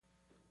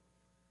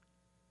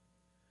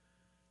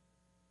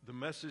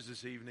message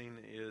this evening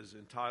is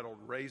entitled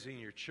Raising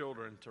Your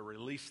Children to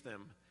Release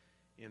Them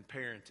in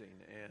Parenting.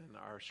 And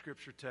our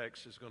scripture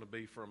text is going to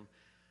be from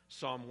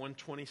Psalm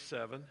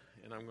 127,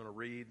 and I'm going to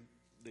read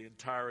the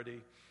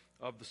entirety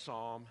of the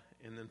psalm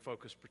and then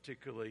focus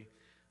particularly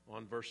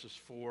on verses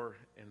 4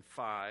 and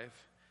 5.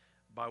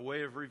 By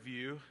way of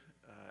review,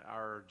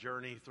 our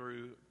journey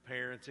through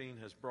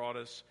parenting has brought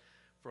us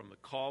from the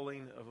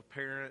calling of a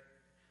parent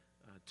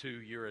to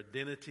your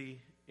identity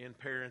in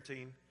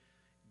parenting,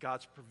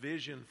 God's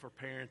provision for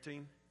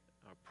parenting,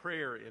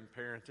 prayer in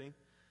parenting,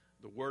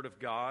 the Word of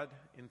God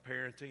in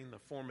parenting, the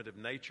formative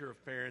nature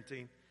of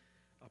parenting,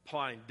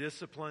 applying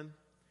discipline,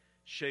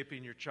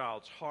 shaping your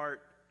child's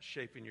heart,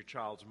 shaping your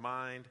child's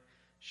mind,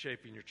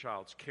 shaping your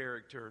child's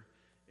character,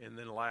 and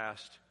then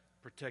last,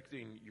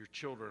 protecting your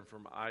children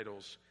from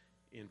idols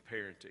in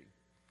parenting.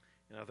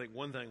 And I think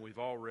one thing we've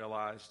all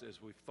realized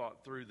as we've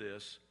thought through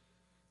this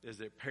is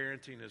that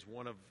parenting is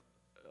one of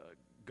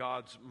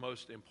God's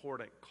most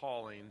important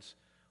callings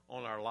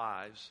on our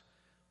lives,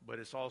 but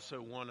it's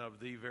also one of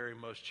the very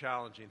most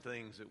challenging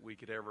things that we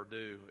could ever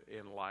do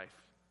in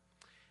life.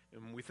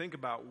 And when we think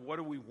about what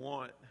do we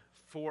want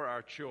for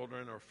our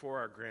children or for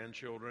our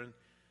grandchildren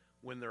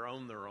when they're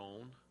on their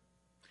own,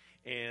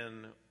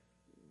 and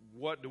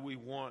what do we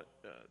want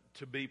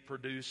to be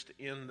produced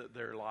in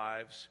their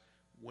lives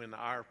when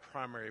our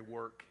primary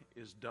work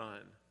is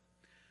done?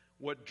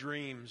 What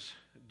dreams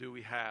do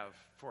we have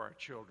for our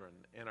children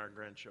and our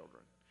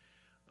grandchildren?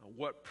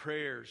 What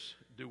prayers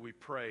do we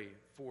pray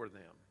for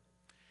them?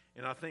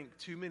 And I think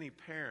too many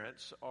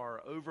parents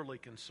are overly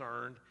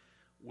concerned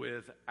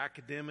with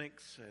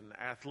academics and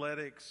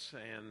athletics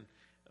and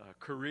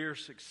career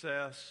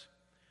success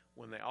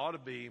when they ought to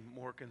be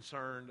more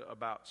concerned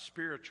about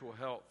spiritual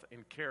health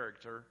and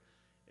character,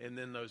 and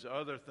then those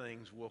other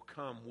things will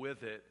come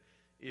with it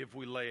if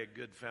we lay a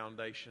good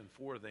foundation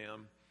for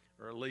them,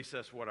 or at least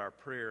that's what our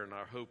prayer and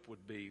our hope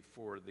would be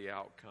for the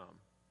outcome.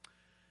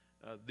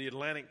 The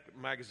Atlantic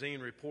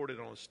magazine reported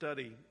on a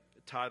study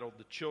titled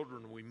 "The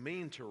Children We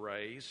Mean to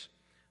Raise,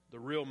 the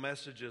Real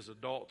Messages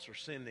Adults Are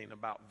Sending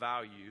About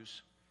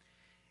Values."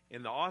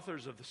 And the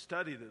authors of the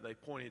study that they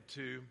pointed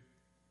to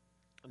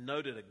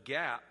noted a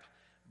gap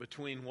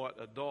between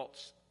what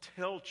adults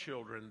tell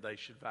children they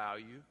should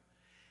value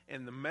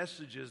and the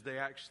messages they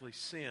actually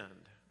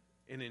send.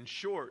 And in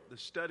short, the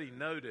study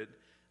noted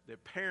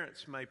that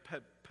parents may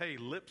pay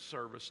lip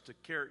service to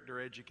character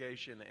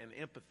education and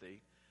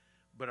empathy,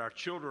 but our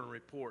children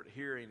report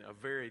hearing a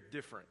very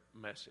different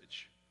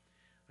message.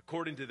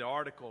 According to the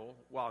article,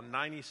 while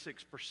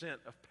 96%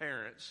 of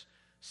parents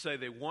say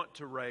they want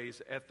to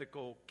raise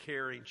ethical,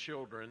 caring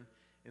children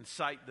and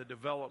cite the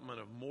development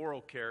of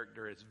moral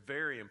character as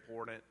very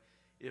important,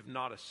 if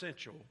not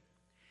essential,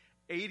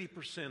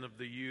 80% of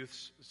the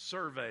youths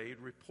surveyed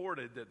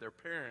reported that their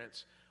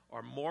parents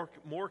are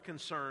more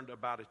concerned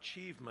about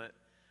achievement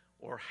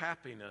or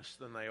happiness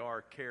than they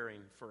are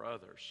caring for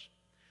others.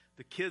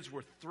 The kids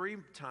were 3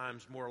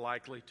 times more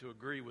likely to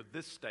agree with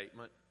this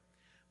statement: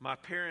 "My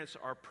parents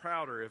are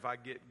prouder if I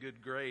get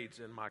good grades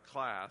in my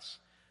class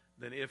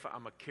than if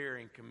I'm a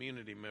caring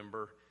community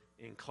member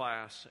in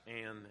class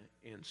and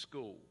in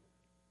school."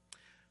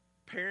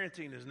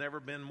 Parenting has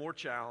never been more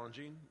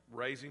challenging.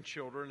 Raising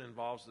children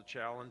involves the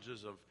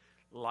challenges of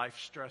life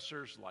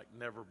stressors like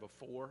never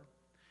before.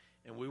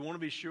 And we want to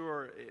be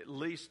sure, at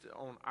least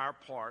on our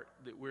part,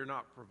 that we're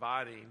not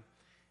providing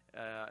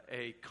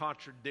a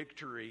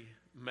contradictory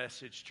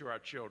message to our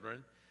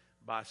children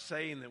by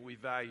saying that we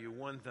value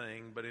one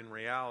thing, but in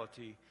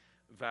reality,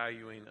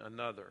 valuing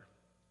another.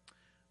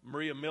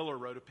 Maria Miller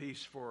wrote a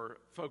piece for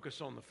Focus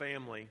on the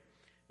Family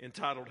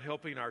entitled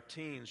 "Helping Our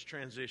Teens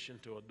Transition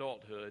to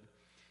Adulthood."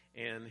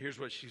 And here's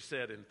what she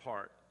said in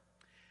part.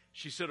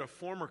 She said, "A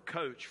former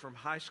coach from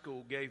high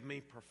school gave me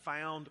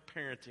profound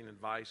parenting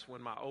advice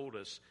when my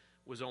oldest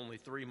was only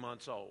 3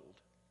 months old.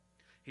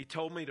 He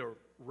told me to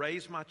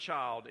raise my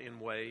child in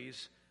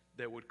ways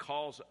that would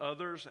cause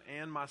others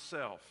and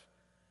myself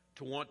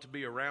to want to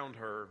be around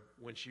her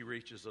when she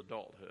reaches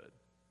adulthood."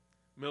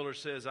 Miller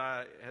says,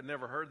 "I had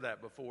never heard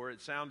that before.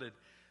 It sounded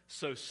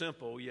so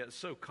simple, yet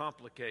so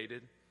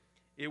complicated.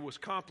 It was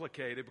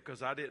complicated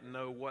because I didn't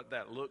know what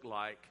that looked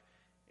like,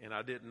 and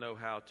I didn't know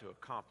how to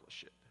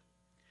accomplish it."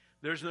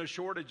 There's no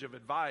shortage of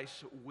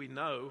advice we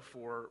know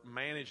for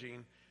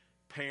managing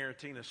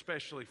parenting,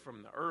 especially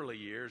from the early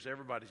years.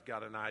 Everybody's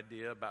got an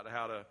idea about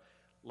how to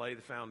lay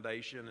the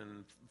foundation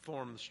and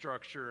form the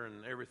structure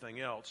and everything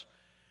else.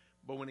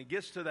 But when it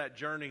gets to that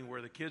journey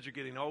where the kids are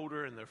getting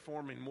older and they're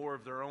forming more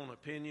of their own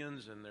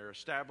opinions and they're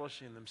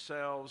establishing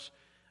themselves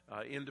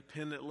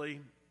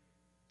independently,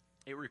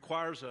 it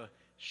requires a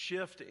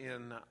shift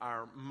in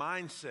our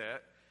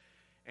mindset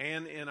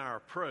and in our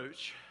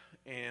approach.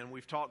 And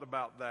we've talked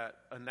about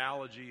that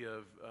analogy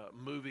of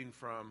moving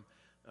from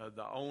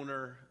the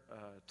owner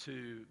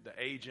to the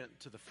agent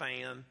to the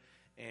fan,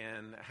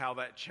 and how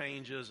that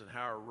changes and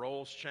how our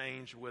roles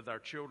change with our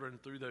children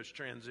through those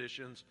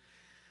transitions.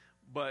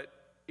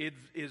 But it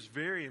is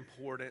very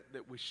important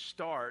that we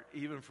start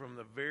even from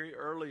the very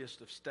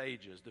earliest of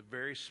stages, the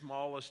very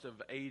smallest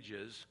of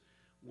ages,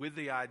 with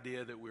the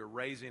idea that we're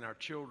raising our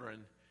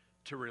children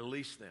to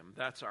release them.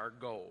 That's our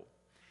goal.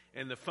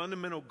 And the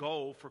fundamental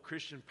goal for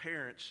Christian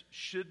parents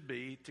should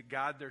be to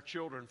guide their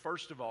children,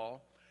 first of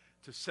all,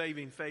 to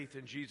saving faith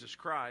in Jesus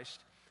Christ,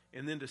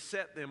 and then to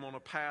set them on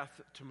a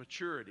path to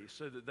maturity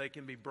so that they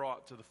can be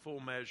brought to the full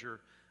measure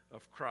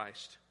of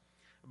Christ.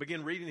 I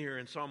begin reading here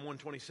in Psalm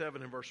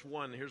 127 and verse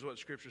 1. Here's what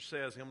Scripture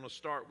says. I'm going to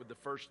start with the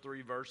first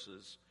 3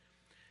 verses.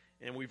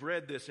 And we've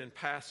read this in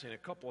passing a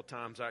couple of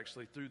times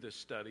actually through this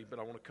study, but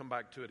I want to come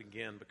back to it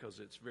again because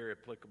it's very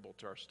applicable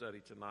to our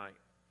study tonight.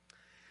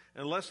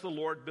 Unless the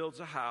Lord builds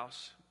a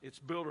house, its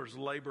builders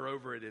labor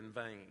over it in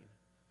vain.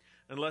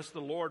 Unless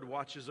the Lord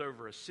watches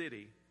over a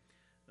city,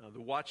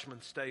 the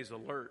watchman stays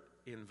alert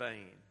in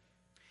vain.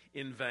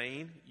 In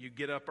vain, you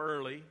get up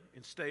early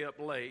and stay up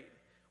late,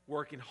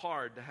 working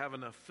hard to have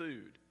enough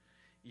food.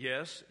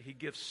 Yes, he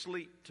gives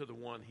sleep to the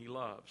one he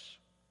loves.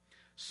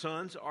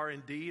 Sons are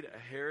indeed a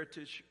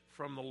heritage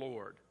from the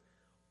Lord,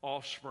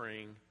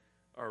 offspring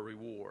a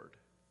reward.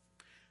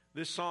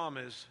 This psalm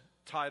is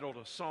titled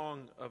A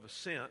Song of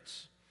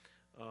Ascents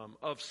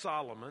of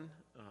Solomon.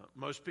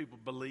 Most people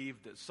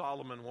believe that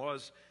Solomon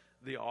was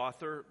the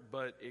author,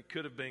 but it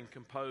could have been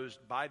composed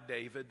by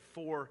David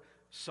for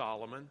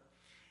Solomon.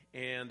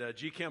 And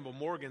G. Campbell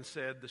Morgan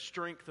said, the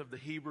strength of the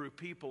Hebrew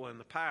people in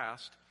the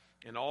past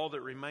and all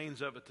that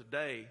remains of it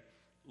today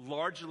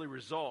largely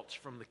results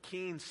from the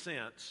keen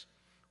sense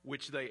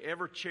which they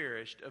ever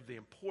cherished of the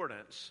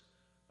importance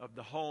of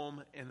the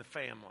home and the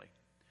family.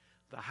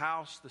 The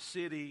house, the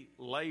city,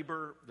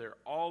 labor, they're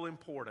all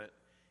important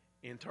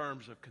in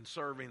terms of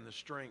conserving the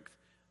strength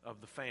of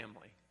the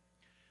family.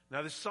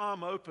 Now, this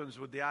psalm opens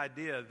with the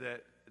idea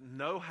that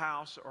no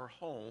house or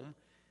home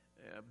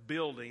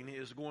building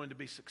is going to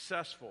be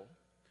successful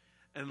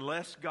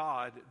unless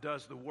God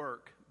does the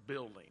work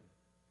building.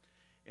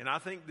 And I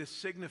think this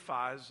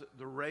signifies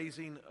the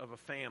raising of a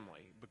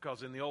family,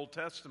 because in the Old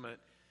Testament,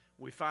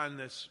 we find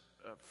this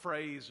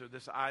phrase or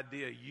this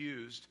idea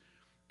used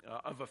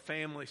of a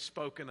family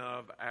spoken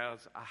of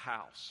as a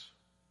house.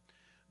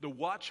 The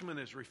watchman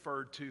is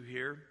referred to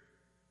here,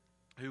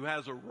 who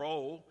has a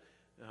role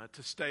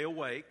to stay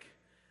awake,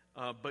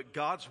 but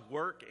God's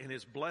work and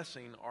his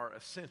blessing are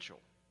essential.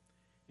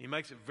 He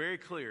makes it very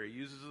clear. He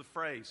uses the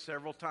phrase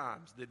several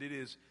times that it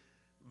is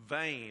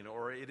vain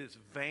or it is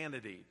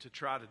vanity to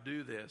try to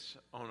do this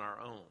on our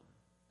own.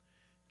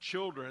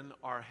 Children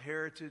are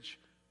heritage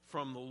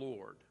from the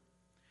Lord.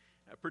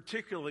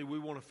 Particularly, we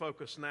want to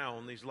focus now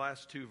on these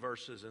last 2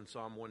 verses in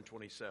Psalm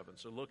 127.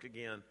 So look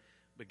again,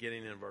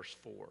 beginning in verse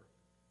 4.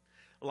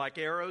 Like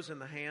arrows in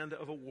the hand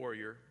of a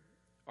warrior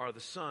are the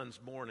sons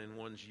born in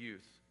one's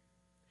youth.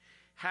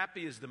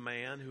 Happy is the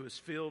man who has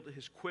filled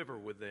his quiver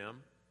with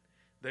them.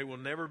 They will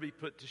never be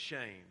put to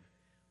shame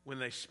when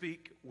they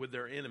speak with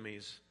their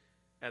enemies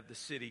at the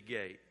city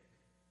gate.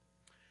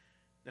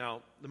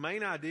 Now, the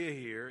main idea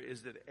here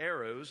is that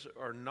arrows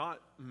are not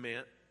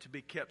meant to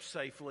be kept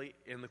safely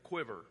in the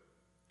quiver.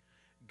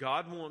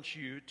 God wants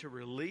you to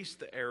release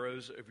the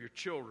arrows of your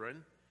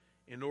children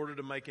in order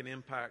to make an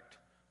impact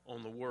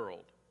on the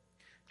world.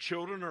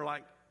 Children are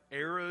like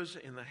arrows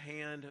in the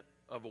hand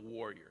of a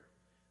warrior.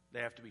 They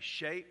have to be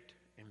shaped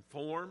and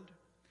formed.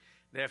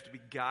 They have to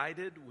be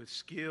guided with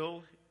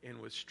skill and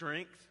with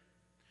strength.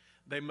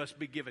 They must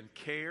be given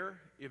care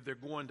if they're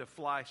going to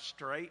fly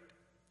straight.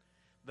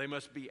 They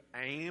must be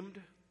aimed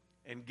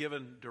and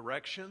given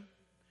direction.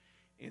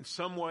 In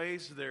some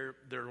ways,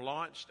 they're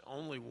launched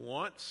only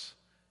once.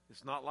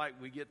 It's not like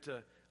we get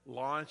to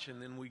launch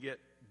and then we get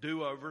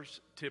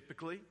do-overs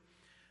typically.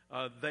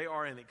 They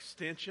are an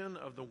extension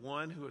of the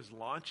one who is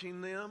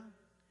launching them,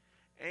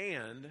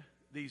 and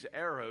these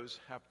arrows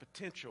have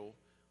potential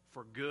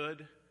for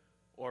good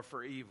or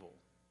for evil.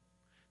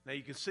 Now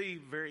you can see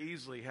very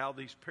easily how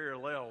these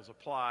parallels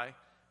apply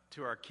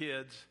to our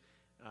kids,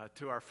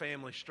 to our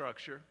family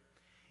structure,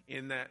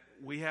 in that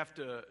we have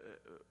to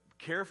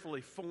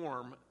carefully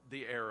form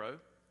the arrow.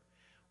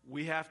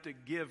 We have to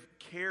give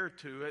care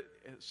to it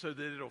so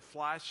that it'll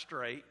fly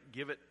straight,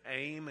 give it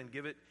aim and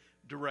give it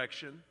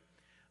direction.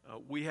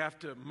 We have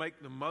to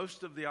make the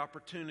most of the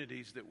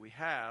opportunities that we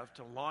have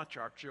to launch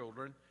our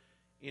children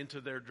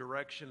into their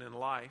direction in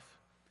life.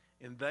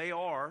 And they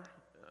are,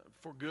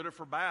 for good or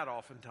for bad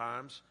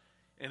oftentimes,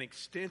 an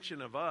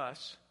extension of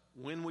us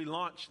when we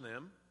launch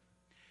them.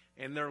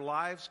 And their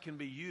lives can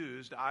be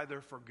used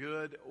either for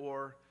good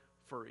or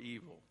for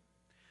evil.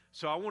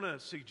 So I want to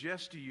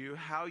suggest to you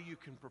how you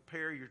can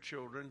prepare your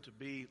children to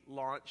be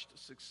launched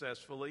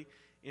successfully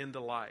into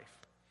life.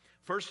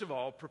 First of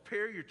all,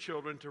 prepare your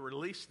children to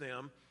release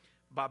them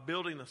by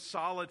building a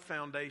solid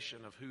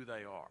foundation of who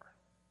they are.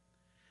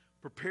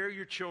 Prepare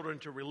your children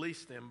to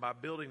release them by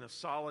building a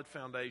solid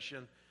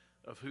foundation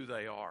of who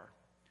they are.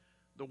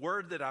 The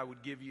word that I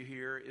would give you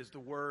here is the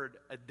word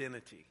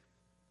identity.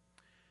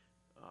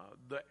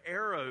 The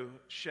arrow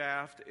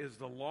shaft is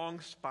the long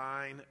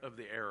spine of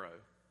the arrow.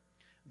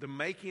 The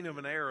making of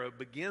an arrow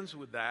begins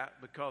with that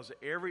because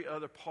every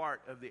other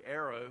part of the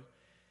arrow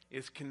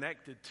is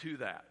connected to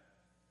that.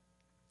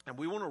 And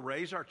we want to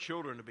raise our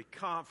children to be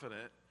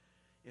confident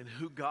in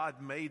who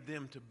God made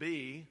them to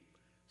be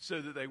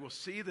so that they will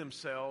see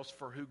themselves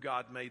for who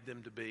God made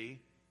them to be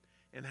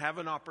and have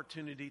an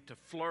opportunity to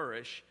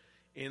flourish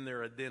in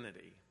their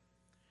identity.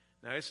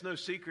 Now, it's no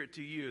secret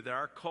to you that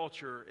our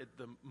culture at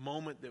the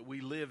moment that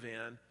we live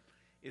in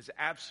is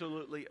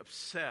absolutely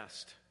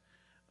obsessed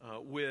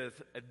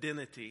with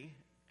identity,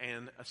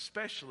 and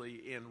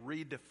especially in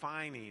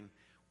redefining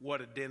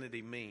what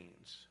identity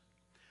means.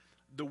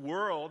 The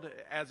world,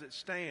 as it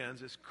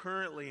stands, is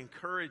currently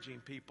encouraging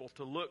people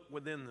to look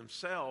within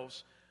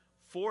themselves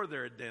for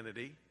their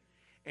identity,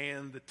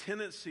 and the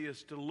tendency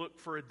is to look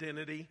for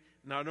identity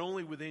not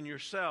only within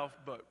yourself,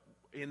 but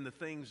in the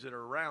things that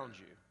are around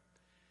you.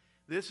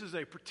 This is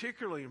a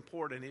particularly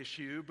important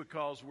issue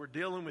because we're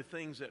dealing with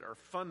things that are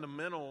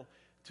fundamental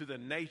to the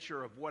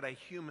nature of what a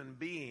human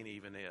being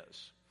even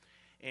is.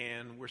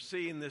 And we're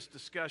seeing this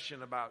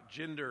discussion about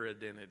gender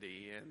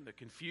identity and the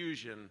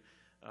confusion.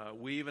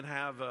 We even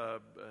have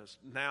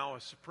now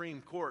a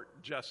Supreme Court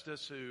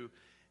justice who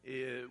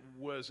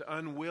was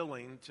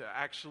unwilling to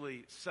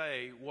actually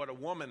say what a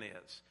woman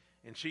is.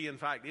 And she, in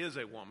fact, is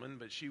a woman,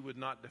 but she would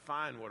not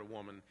define what a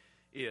woman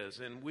is.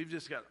 And we've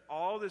just got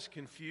all this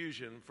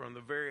confusion from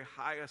the very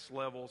highest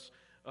levels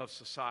of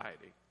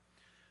society.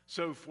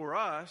 So for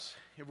us,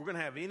 if we're going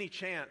to have any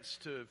chance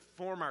to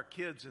form our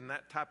kids in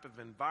that type of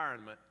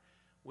environment,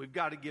 we've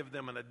got to give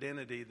them an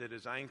identity that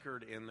is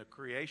anchored in the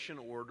creation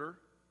order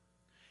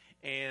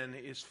and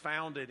is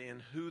founded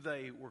in who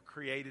they were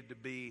created to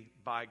be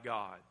by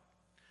God.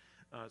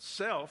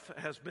 Self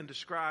has been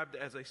described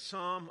as a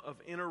sum of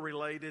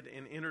interrelated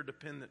and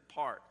interdependent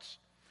parts.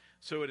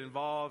 So it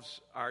involves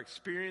our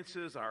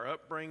experiences, our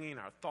upbringing,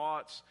 our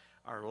thoughts,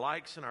 our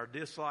likes and our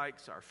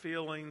dislikes, our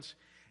feelings,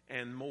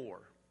 and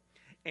more.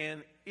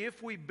 And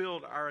if we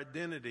build our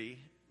identity,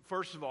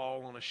 first of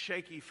all, on a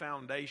shaky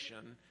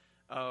foundation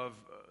of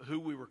who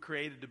we were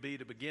created to be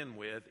to begin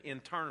with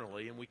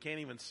internally, and we can't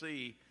even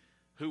see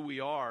who we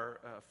are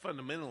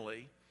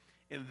fundamentally,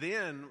 and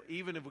then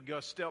even if we go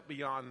a step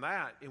beyond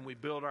that and we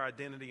build our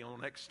identity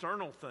on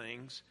external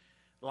things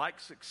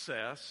like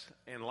success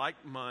and like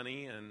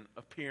money and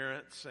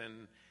appearance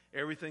and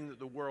everything that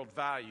the world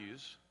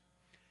values,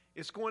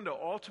 it's going to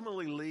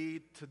ultimately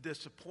lead to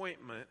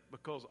disappointment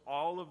because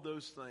all of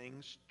those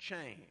things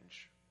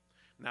change.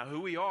 Now, who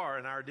we are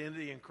and our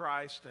identity in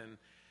Christ and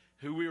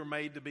who we were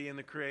made to be in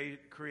the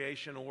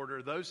creation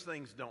order, those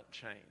things don't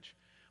change.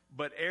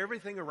 But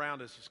everything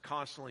around us is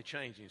constantly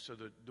changing. So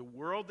the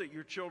world that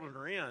your children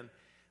are in,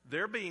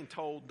 they're being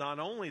told not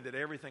only that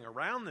everything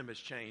around them is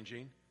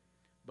changing,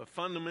 but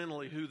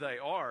fundamentally who they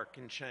are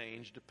can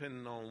change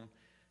depending on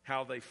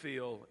how they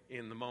feel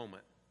in the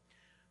moment.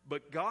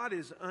 But God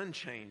is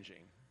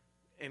unchanging,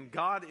 and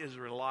God is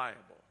reliable.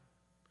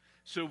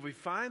 So if we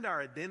find our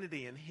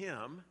identity in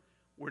Him,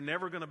 we're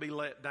never going to be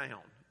let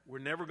down. We're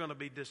never going to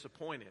be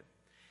disappointed.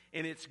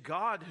 And it's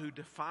God who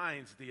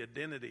defines the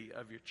identity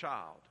of your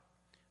child.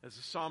 As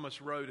the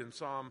psalmist wrote in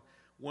Psalm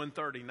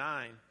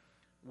 139,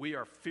 we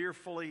are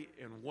fearfully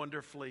and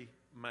wonderfully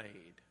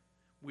made.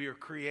 We are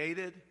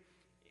created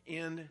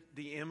in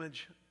the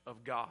image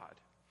of God.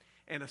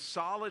 And a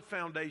solid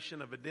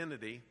foundation of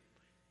identity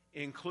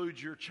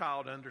includes your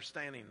child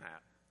understanding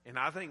that. And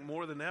I think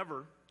more than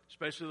ever,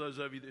 especially those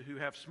of you who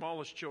have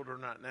smallest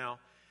children right now,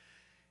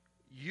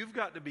 you've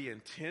got to be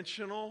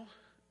intentional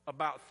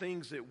about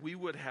things that we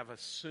would have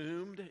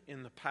assumed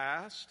in the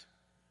past,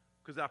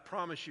 because I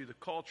promise you the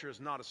culture is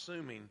not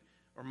assuming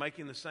or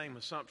making the same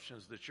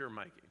assumptions that you're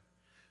making.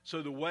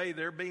 So the way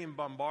they're being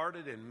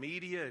bombarded in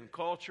media and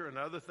culture and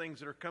other things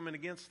that are coming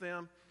against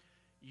them,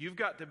 you've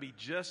got to be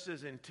just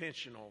as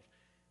intentional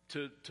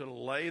to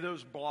lay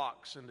those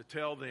blocks and to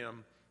tell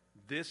them,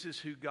 this is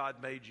who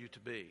God made you to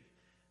be.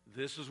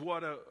 This is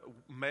what a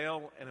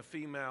male and a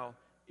female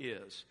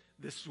is.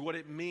 This is what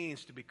it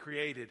means to be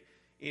created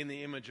in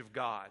the image of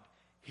God.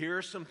 Here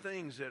are some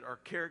things that are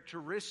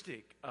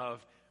characteristic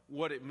of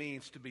what it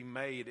means to be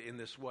made in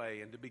this way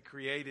and to be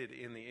created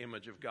in the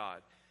image of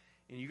God.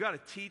 And you got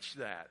to teach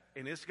that,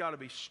 and it's got to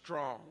be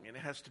strong, and it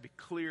has to be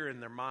clear in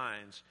their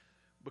minds,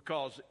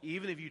 because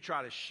even if you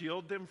try to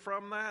shield them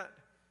from that,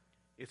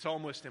 it's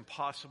almost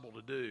impossible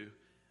to do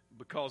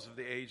because of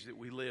the age that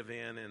we live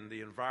in and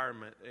the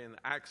environment and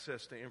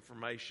access to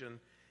information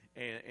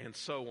and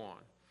so on.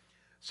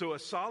 So a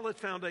solid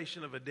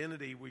foundation of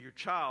identity with your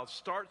child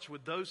starts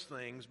with those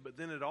things, but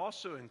then it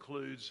also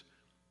includes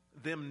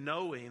them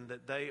knowing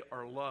that they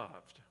are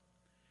loved.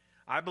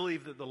 I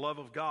believe that the love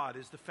of God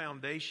is the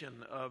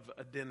foundation of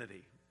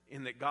identity,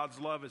 in that God's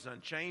love is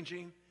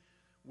unchanging.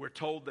 We're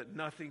told that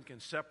nothing can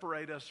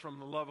separate us from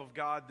the love of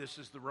God. This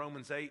is the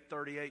Romans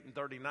 8:38 and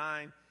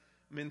 39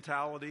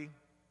 mentality.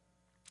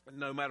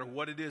 No matter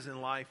what it is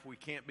in life, we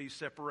can't be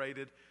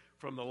separated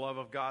from the love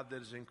of God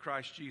that is in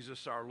Christ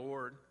Jesus our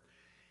Lord.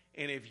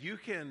 And if you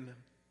can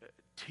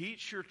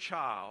teach your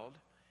child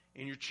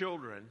and your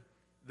children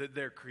that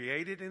they're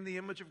created in the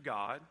image of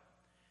God,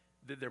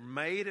 that they're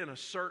made in a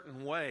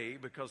certain way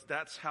because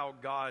that's how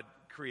God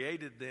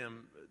created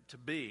them to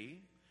be,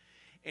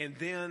 and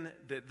then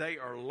that they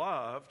are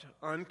loved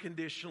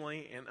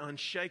unconditionally and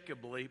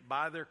unshakably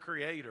by their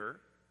Creator,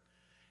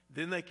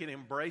 then they can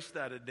embrace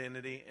that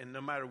identity, and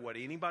no matter what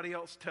anybody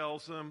else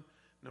tells them,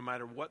 no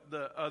matter what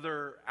the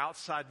other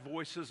outside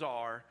voices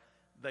are,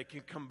 they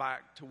can come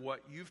back to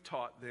what you've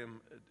taught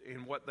them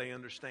and what they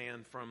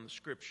understand from the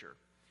Scripture.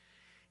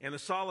 And a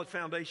solid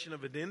foundation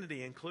of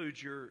identity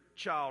includes your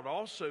child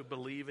also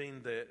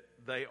believing that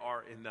they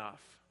are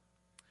enough.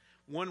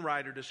 One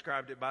writer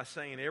described it by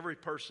saying every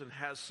person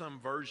has some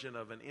version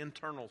of an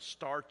internal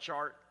star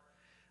chart,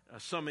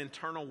 some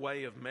internal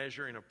way of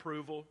measuring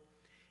approval.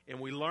 And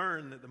we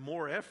learn that the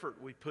more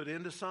effort we put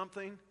into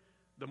something,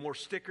 the more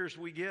stickers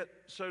we get,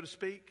 so to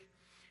speak.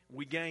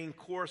 We gain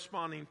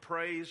corresponding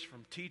praise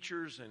from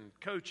teachers and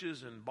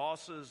coaches and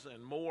bosses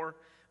and more.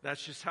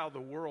 That's just how the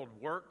world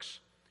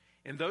works.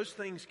 And those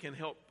things can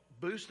help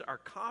boost our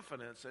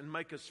confidence and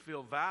make us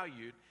feel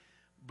valued.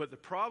 But the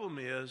problem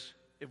is,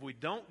 if we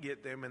don't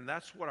get them, and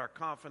that's what our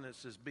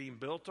confidence is being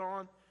built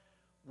on,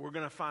 we're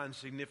going to find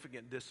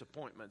significant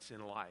disappointments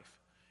in life.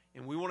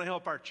 And we want to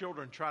help our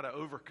children try to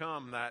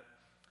overcome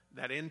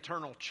that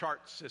internal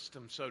chart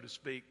system, so to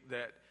speak,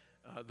 that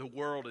the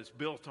world is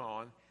built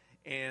on.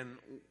 And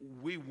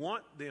we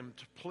want them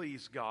to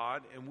please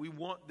God, and we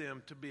want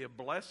them to be a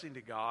blessing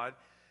to God,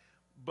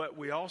 but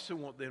we also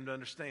want them to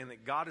understand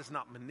that God is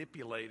not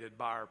manipulated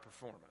by our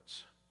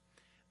performance.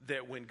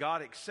 That when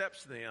God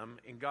accepts them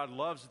and God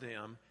loves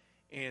them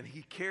and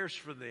He cares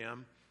for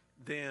them,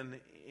 then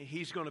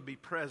He's going to be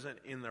present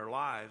in their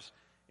lives,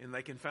 and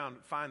they can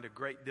find a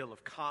great deal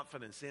of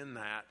confidence in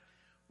that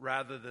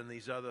rather than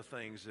these other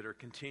things that are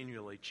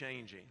continually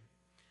changing.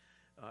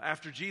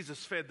 After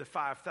Jesus fed the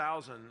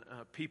 5,000,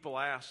 people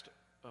asked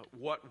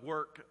what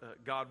work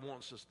God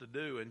wants us to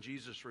do, and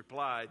Jesus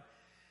replied,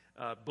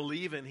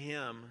 believe in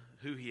Him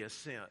who He has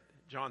sent.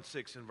 John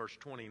 6 and verse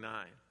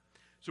 29.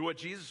 So what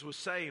Jesus was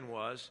saying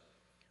was,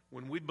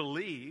 when we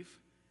believe,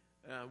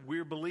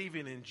 we're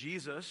believing in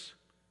Jesus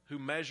who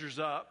measures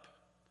up.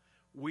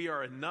 We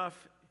are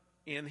enough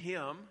in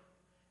Him,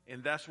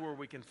 and that's where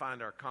we can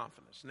find our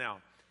confidence. Now,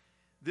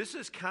 this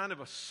is kind of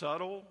a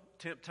subtle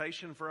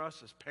temptation for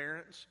us as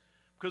parents,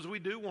 because we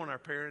do want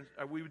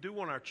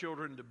our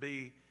children to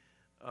be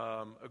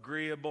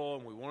agreeable,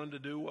 and we want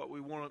them to do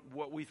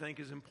what we think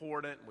is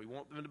important. And we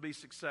want them to be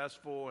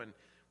successful, and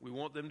we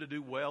want them to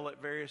do well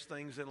at various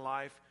things in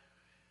life.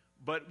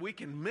 But we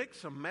can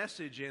mix a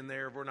message in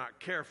there if we're not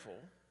careful,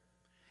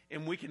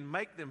 and we can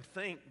make them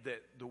think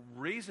that the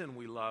reason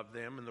we love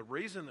them and the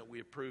reason that we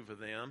approve of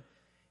them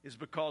is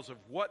because of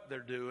what they're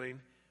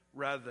doing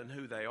rather than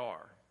who they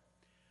are.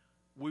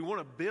 We want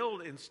to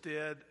build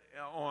instead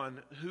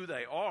on who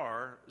they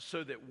are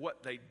so that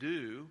what they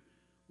do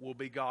will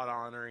be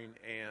God-honoring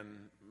and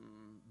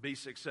be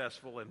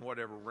successful in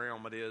whatever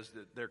realm it is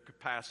that their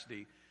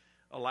capacity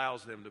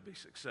allows them to be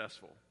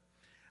successful.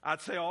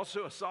 I'd say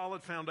also a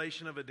solid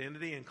foundation of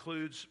identity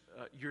includes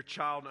your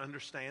child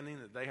understanding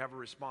that they have a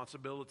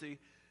responsibility,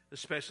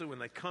 especially when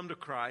they come to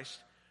Christ,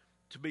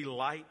 to be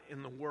light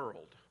in the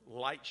world,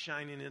 light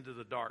shining into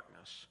the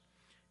darkness.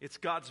 It's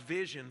God's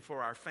vision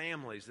for our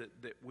families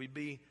that we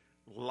be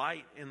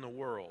light in the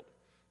world.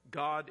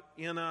 God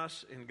in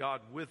us and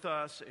God with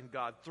us and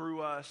God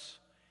through us,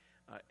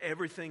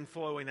 everything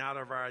flowing out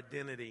of our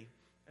identity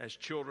as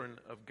children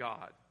of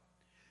God.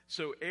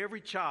 So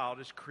every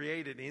child is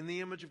created in the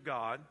image of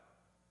God,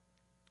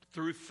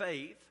 through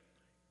faith,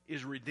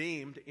 is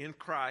redeemed in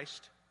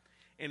Christ,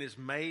 and is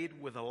made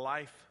with a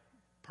life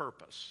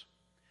purpose.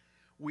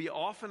 We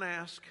often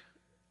ask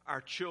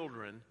our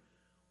children,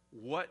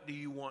 what do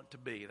you want to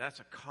be? That's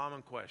a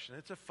common question.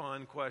 It's a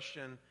fun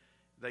question.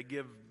 They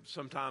give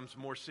sometimes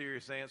more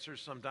serious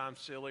answers, sometimes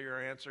sillier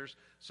answers.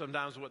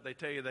 Sometimes what they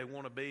tell you they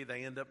want to be,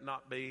 they end up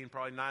not being,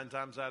 probably 9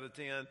 times out of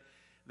 10.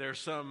 There's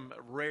some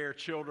rare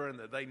children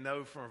that they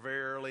know from a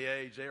very early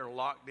age. They are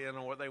locked in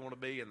on what they want to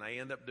be, and they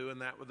end up doing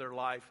that with their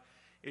life.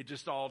 It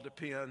just all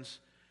depends.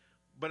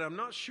 But I'm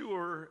not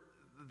sure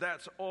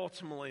that's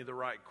ultimately the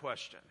right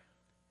question.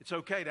 It's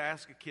okay to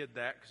ask a kid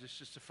that because it's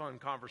just a fun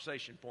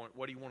conversation point.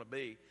 What do you want to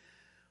be?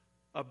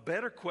 A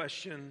better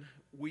question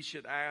we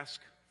should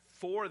ask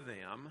for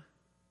them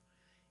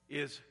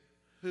is,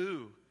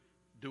 who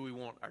do we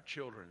want our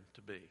children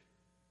to be?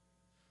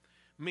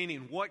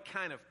 Meaning, what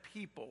kind of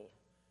people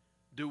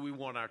do we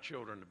want our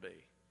children to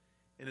be?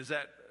 And is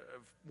that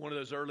one of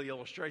those early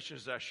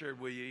illustrations that I shared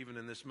with you even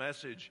in this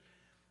message?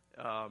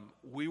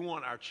 We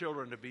want our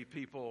children to be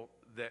people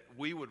that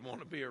we would want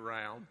to be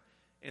around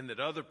and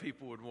that other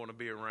people would want to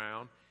be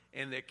around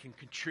and that can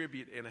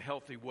contribute in a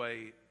healthy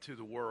way to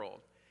the world.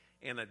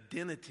 And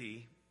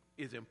identity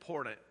is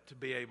important to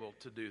be able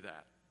to do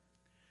that.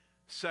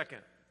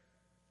 Second,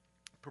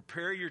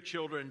 prepare your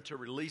children to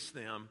release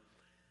them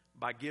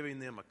by giving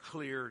them a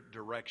clear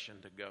direction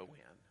to go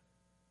in.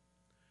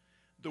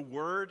 The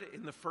word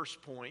in the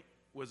first point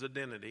was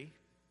identity.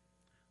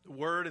 The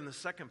word in the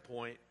second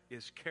point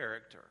is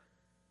character.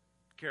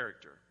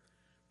 Character.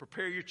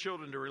 Prepare your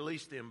children to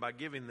release them by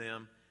giving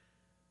them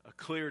a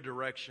clear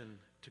direction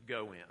to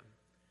go in.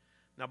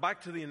 Now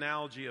back to the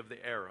analogy of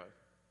the arrow.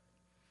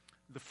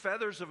 The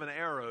feathers of an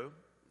arrow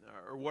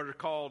are what are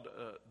called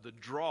the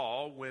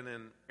draw. When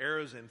an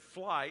arrow is in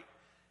flight,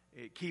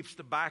 it keeps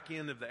the back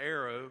end of the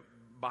arrow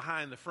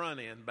behind the front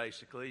end,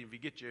 basically. If you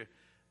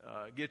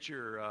get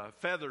your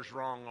feathers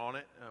wrong on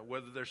it,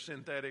 whether they're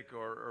synthetic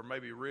or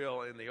maybe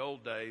real in the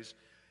old days,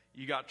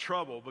 you got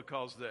trouble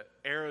because the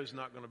arrow's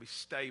not going to be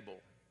stable.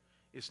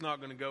 It's not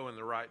going to go in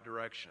the right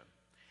direction.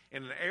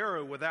 And an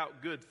arrow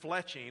without good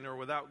fletching or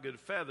without good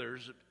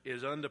feathers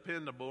is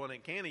undependable, and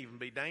it can even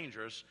be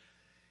dangerous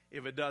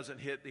if it doesn't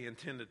hit the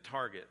intended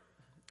target.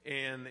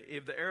 And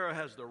if the arrow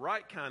has the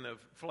right kind of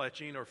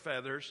fletching or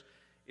feathers,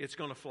 it's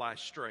going to fly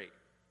straight.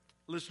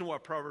 Listen to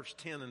what Proverbs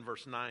 10 and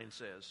verse 9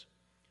 says.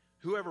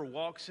 Whoever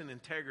walks in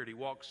integrity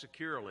walks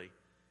securely,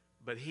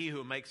 but he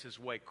who makes his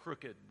way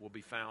crooked will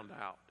be found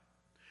out.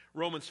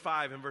 Romans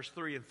 5 and verse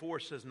 3 and 4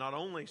 says, not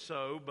only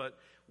so, but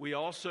we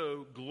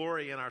also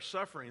glory in our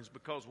sufferings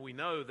because we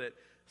know that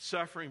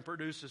suffering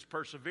produces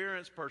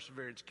perseverance,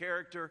 perseverance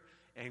character,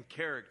 and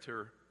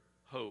character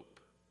hope.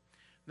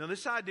 Now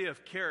this idea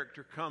of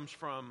character comes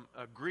from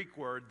a Greek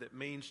word that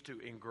means to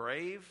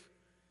engrave,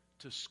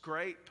 to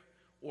scrape,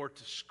 or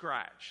to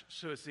scratch.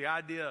 So it's the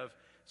idea of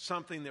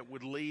something that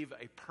would leave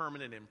a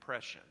permanent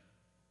impression.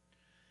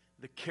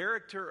 The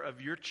character of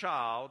your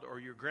child or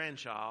your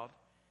grandchild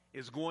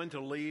is going to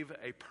leave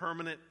a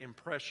permanent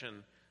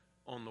impression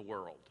on the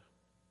world.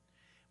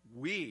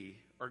 We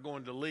are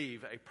going to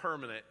leave a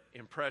permanent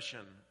impression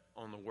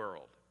on the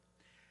world.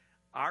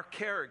 Our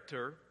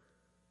character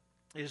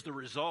is the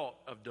result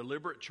of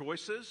deliberate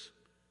choices.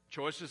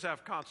 Choices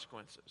have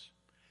consequences.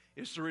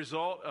 It's the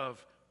result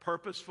of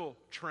purposeful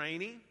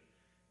training.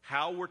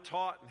 How we're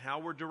taught and how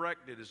we're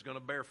directed is going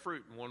to bear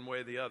fruit in one way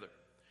or the other.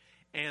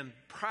 And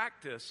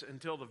practice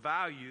until the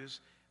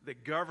values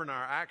that govern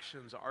our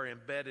actions are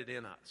embedded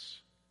in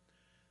us.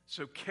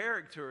 So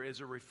character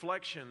is a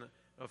reflection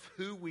of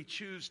who we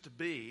choose to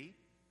be,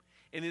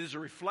 and it is a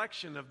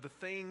reflection of the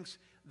things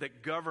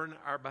that govern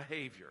our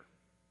behavior.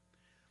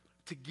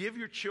 To give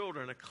your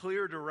children a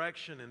clear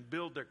direction and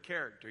build their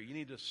character, you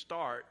need to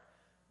start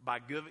by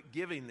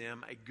giving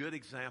them a good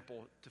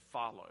example to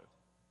follow.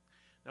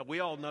 Now,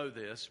 we all know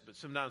this, but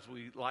sometimes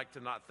we like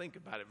to not think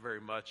about it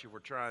very much if we're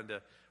trying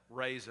to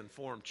raise and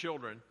form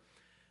children.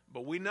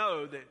 But we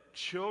know that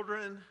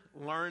children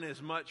learn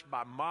as much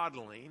by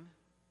modeling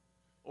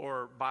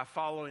or by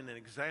following an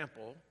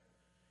example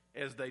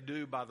as they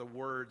do by the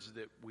words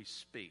that we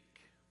speak.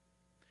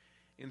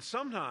 And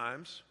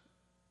sometimes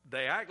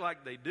they act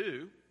like they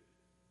do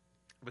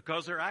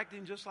because they're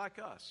acting just like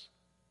us.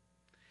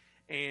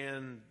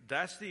 And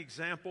that's the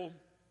example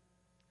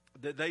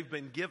that they've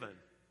been given.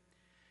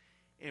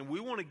 And we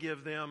want to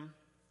give them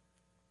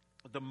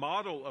the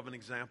model of an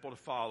example to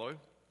follow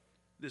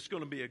that's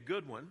going to be a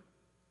good one.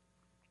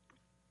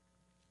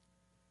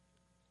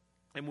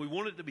 And we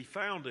want it to be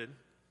founded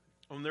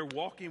on their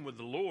walking with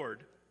the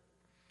Lord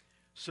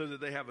so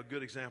that they have a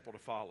good example to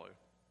follow.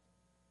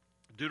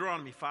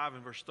 Deuteronomy 5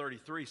 and verse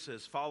 33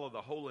 says, follow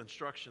the whole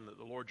instruction that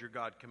the Lord your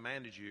God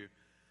commanded you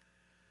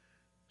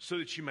so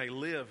that you may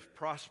live,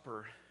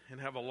 prosper, and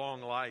have a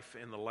long life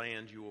in the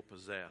land you will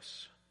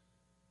possess.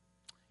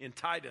 In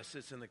Titus,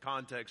 it's in the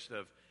context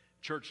of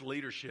church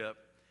leadership,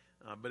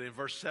 but in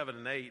verse 7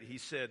 and 8, he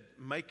said,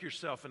 make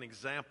yourself an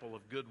example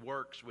of good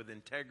works with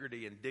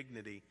integrity and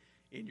dignity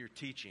in your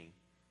teaching.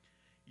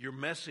 Your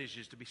message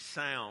is to be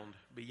sound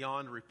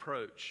beyond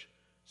reproach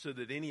so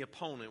that any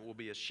opponent will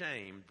be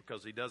ashamed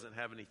because he doesn't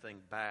have anything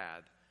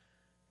bad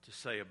to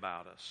say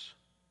about us.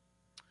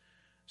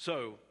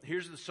 So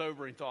here's the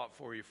sobering thought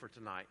for you for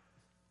tonight.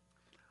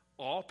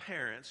 All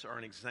parents are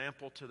an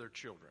example to their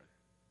children,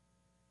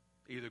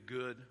 either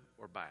good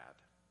or bad.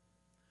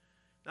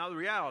 Now the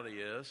reality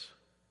is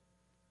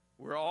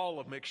we're all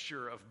a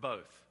mixture of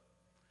both.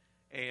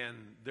 And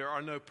there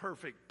are no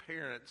perfect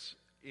parents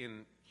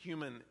in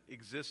human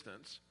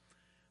existence.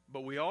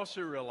 But we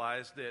also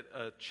realize that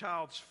a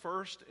child's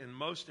first and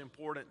most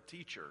important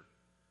teacher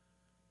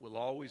will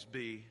always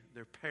be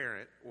their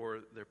parent or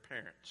their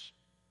parents.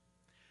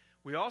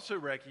 We also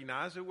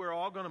recognize that we're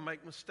all going to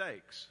make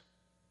mistakes.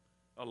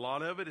 A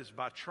lot of it is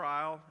by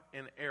trial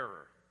and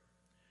error.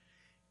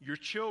 Your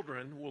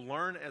children will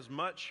learn as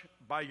much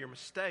by your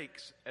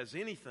mistakes as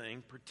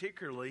anything,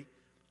 particularly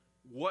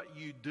what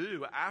you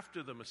do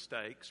after the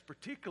mistakes,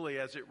 particularly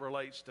as it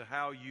relates to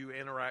how you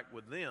interact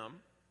with them,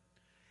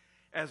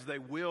 as they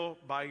will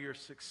by your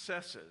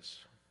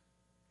successes.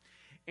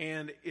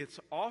 And it's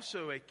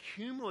also a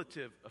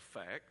cumulative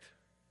effect,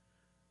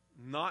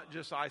 not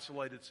just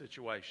isolated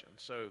situations.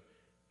 So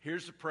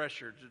here's the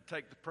pressure to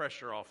take the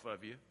pressure off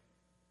of you.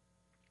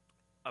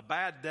 A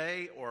bad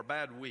day or a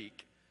bad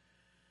week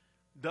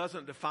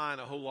doesn't define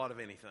a whole lot of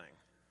anything.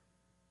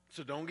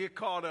 So don't get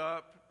caught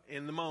up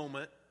in the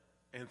moment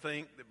and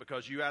think that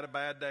because you had a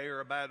bad day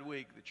or a bad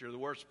week that you're the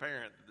worst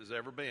parent that there's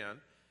ever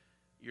been.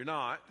 You're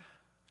not.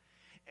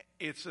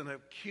 It's an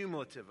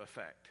accumulative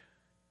effect.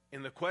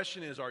 And the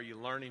question is, are you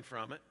learning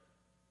from it?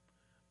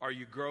 Are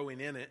you growing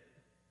in it?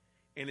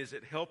 And is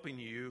it helping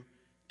you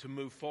to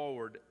move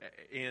forward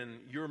in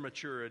your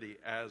maturity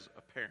as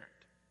a parent?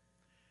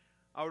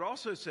 I would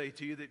also say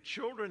to you that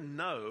children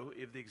know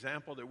if the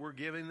example that we're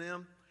giving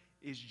them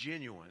is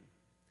genuine.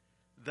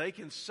 They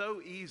can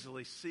so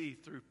easily see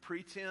through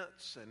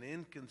pretense and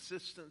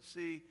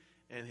inconsistency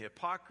and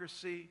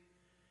hypocrisy.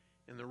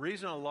 And the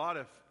reason a lot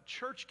of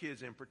church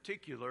kids in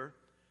particular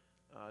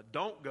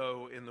don't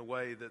go in the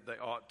way that they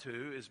ought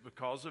to is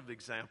because of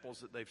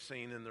examples that they've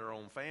seen in their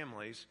own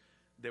families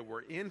that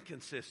were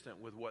inconsistent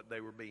with what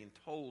they were being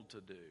told to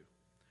do.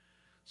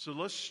 So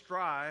let's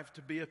strive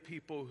to be a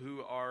people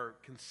who are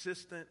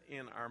consistent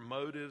in our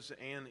motives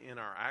and in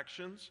our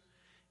actions.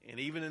 And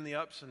even in the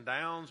ups and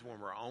downs, when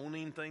we're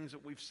owning things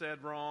that we've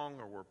said wrong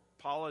or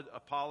we're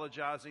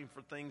apologizing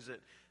for things that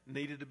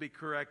needed to be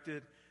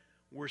corrected,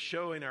 we're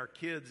showing our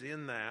kids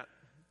in that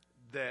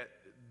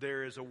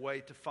there is a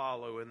way to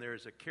follow and there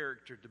is a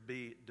character to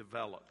be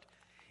developed.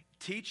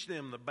 Teach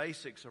them the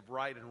basics of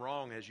right and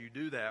wrong as you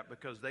do that,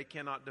 because they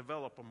cannot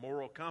develop a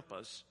moral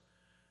compass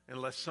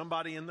unless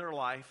somebody in their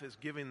life is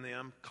giving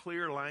them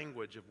clear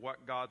language of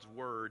what God's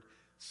Word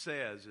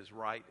says is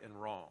right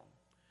and wrong.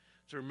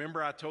 So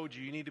remember, I told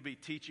you need to be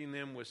teaching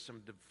them with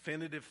some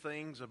definitive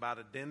things about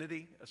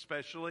identity,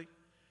 especially.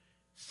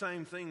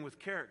 Same thing with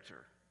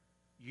character.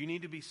 You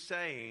need to be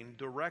saying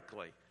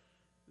directly,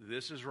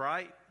 this is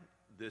right,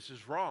 this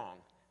is wrong.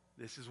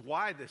 This is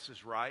why this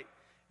is right,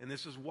 and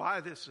this is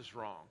why this is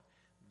wrong.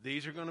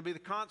 These are going to be the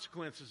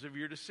consequences of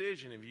your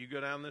decision if you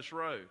go down this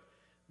road.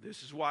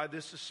 This is why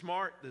this is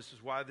smart. This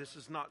is why this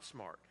is not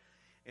smart.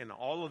 And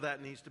all of that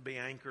needs to be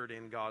anchored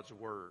in God's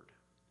Word.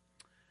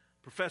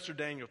 Professor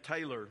Daniel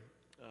Taylor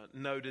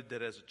noted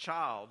that as a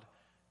child,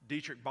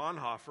 Dietrich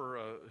Bonhoeffer,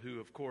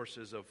 who of course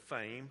is of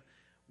fame,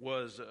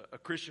 was a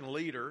Christian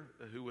leader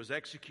who was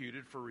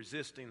executed for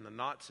resisting the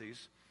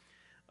Nazis,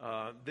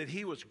 that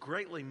he was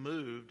greatly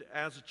moved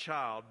as a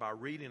child by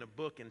reading a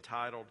book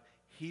entitled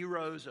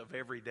Heroes of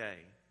Every Day.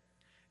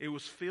 It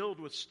was filled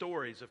with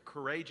stories of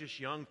courageous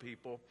young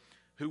people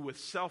who, with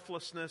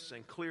selflessness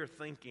and clear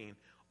thinking,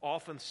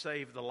 often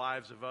saved the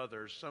lives of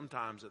others,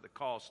 sometimes at the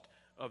cost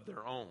of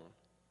their own.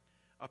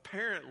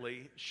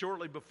 Apparently,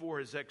 shortly before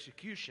his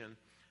execution,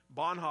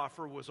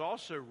 Bonhoeffer was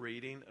also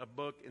reading a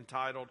book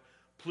entitled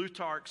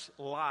Plutarch's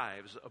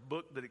Lives, a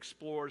book that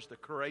explores the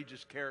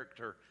courageous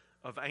character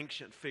of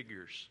ancient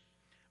figures.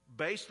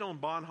 Based on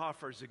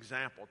Bonhoeffer's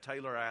example,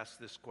 Taylor asked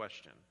this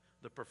question.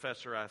 The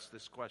professor asked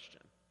this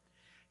question.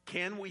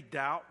 Can we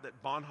doubt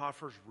that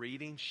Bonhoeffer's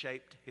reading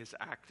shaped his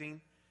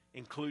acting,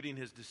 including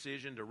his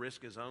decision to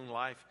risk his own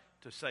life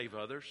to save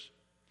others?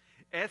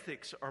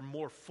 Ethics are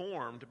more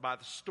formed by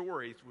the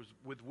stories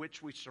with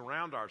which we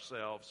surround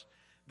ourselves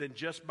than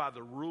just by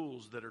the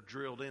rules that are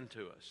drilled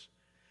into us.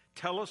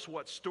 Tell us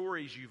what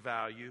stories you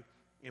value,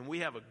 and we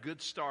have a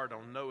good start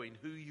on knowing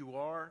who you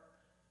are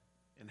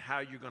and how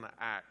you're going to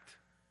act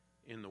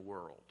in the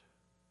world.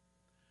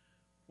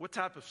 What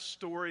type of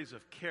stories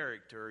of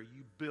character are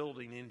you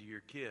building into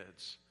your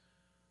kids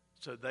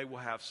so they will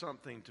have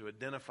something to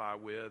identify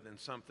with and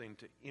something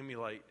to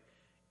emulate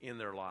in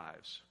their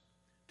lives?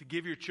 To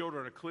give your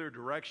children a clear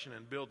direction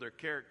and build their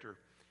character,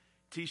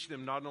 teach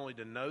them not only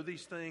to know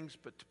these things,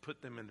 but to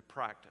put them into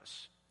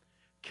practice.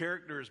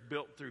 Character is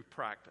built through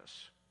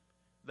practice.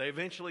 They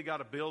eventually got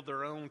to build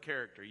their own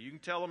character. You can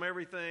tell them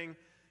everything,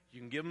 you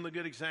can give them the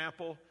good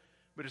example,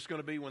 but it's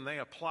going to be when they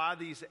apply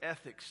these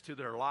ethics to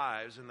their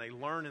lives and they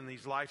learn in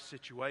these life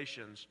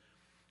situations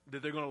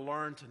that they're going to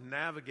learn to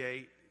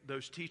navigate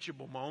those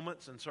teachable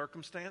moments and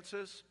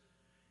circumstances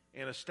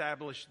and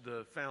establish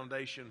the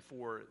foundation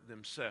for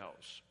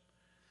themselves.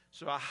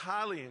 So I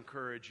highly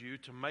encourage you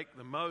to make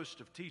the most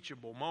of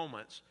teachable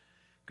moments,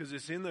 because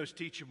it's in those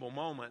teachable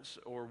moments,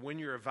 or when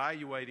you're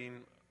evaluating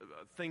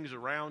things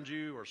around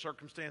you or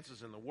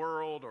circumstances in the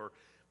world, or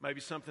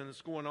maybe something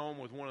that's going on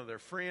with one of their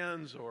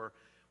friends, or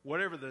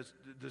whatever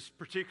this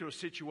particular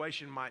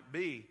situation might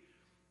be,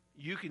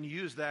 you can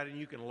use that and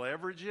you can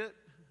leverage it,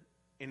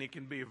 and it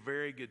can be a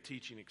very good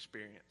teaching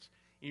experience.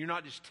 And you're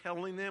not just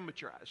telling them, but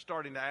you're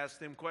starting to ask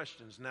them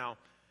questions. Now,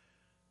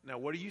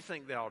 what do you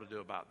think they ought to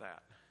do about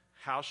that?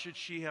 How should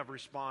she have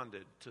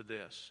responded to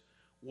this?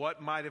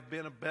 What might have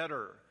been a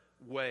better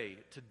way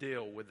to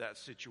deal with that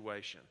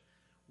situation?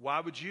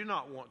 Why would you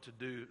not want to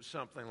do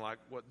something like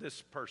what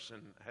this person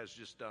has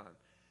just done?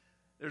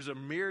 There's a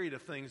myriad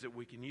of things that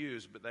we can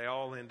use, but they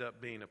all end up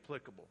being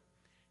applicable.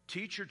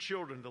 Teach your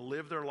children to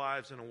live their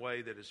lives in a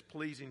way that is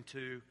pleasing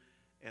to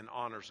and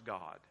honors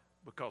God,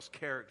 because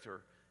character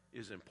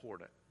is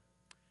important.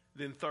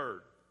 Then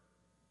third,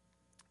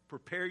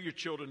 prepare your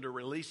children to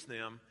release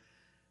them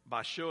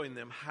by showing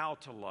them how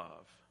to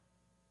love.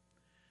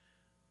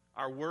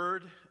 Our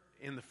word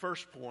in the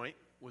first point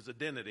was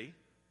identity.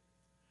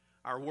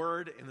 Our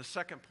word in the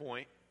second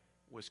point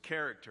was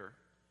character.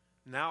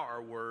 Now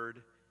our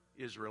word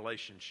is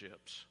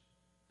relationships.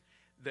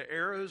 The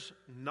arrow's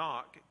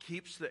knock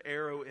keeps the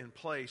arrow in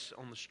place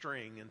on the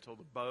string until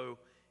the bow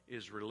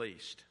is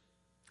released.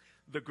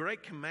 The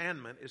great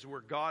commandment is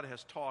where God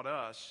has taught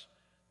us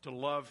to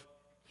love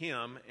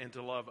Him and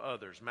to love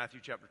others. Matthew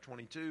chapter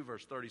 22,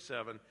 verse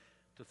 37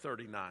 to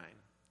 39.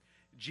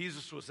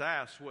 Jesus was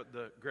asked what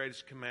the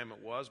greatest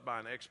commandment was by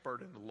an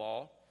expert in the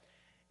law,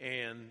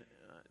 and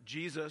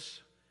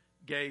Jesus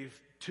gave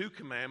two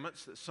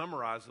commandments that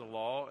summarize the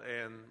law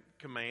and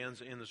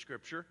commands in the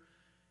Scripture,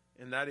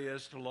 and that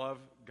is to love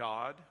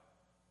God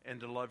and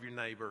to love your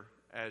neighbor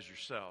as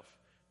yourself.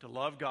 To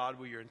love God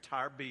with your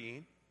entire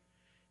being,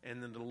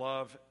 and then to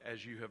love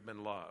as you have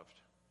been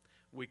loved.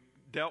 We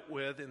dealt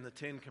with in the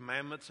Ten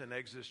Commandments in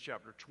Exodus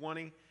chapter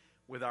 20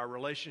 with our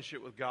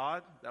relationship with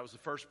God. That was the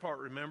first part,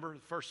 remember, the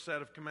first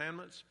set of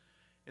commandments.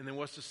 And then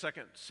what's the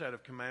second set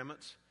of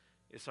commandments?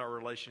 It's our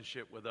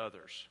relationship with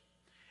others.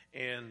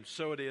 And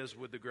so it is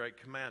with the Great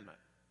Commandment.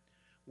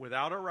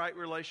 Without a right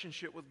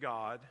relationship with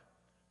God,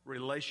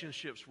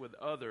 relationships with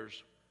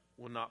others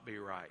will not be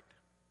right.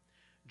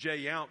 Jay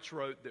Younts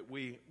wrote that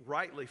we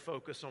rightly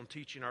focus on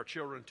teaching our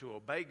children to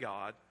obey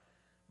God,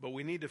 but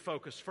we need to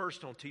focus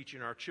first on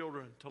teaching our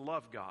children to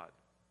love God.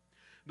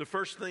 The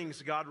first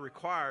things God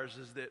requires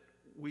is that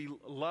we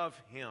love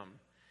Him.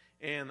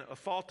 And a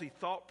faulty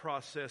thought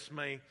process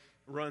may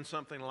run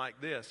something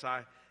like this.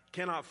 I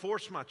cannot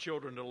force my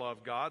children to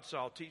love God, so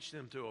I'll teach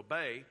them to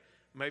obey.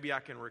 Maybe I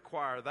can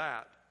require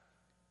that.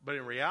 But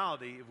in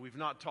reality, if we've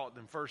not taught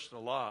them first to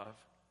love,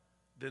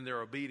 then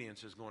their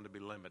obedience is going to be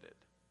limited.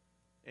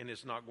 And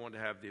it's not going to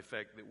have the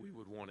effect that we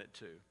would want it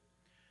to.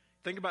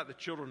 Think about the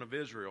children of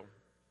Israel.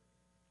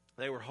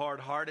 They were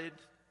hard-hearted.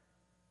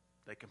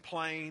 They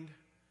complained.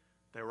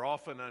 They were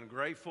often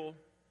ungrateful.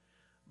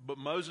 But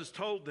Moses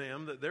told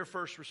them that their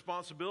first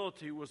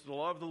responsibility was to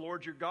love the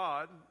Lord your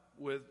God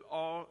with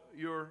all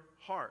your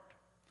heart.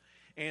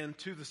 And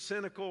to the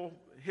cynical,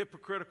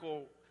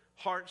 hypocritical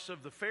hearts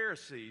of the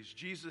Pharisees,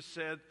 Jesus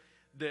said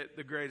that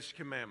the greatest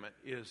commandment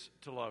is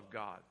to love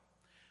God.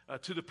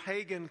 To the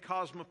pagan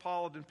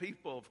cosmopolitan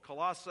people of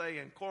Colossae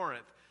and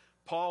Corinth,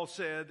 Paul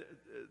said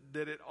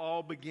that it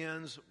all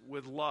begins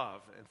with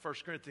love, and 1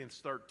 Corinthians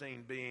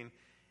 13 being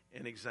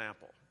an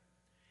example.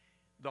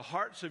 The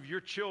hearts of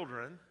your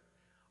children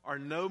are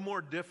no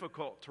more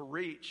difficult to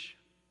reach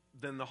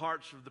than the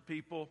hearts of the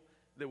people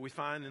that we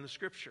find in the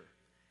Scripture.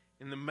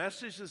 And the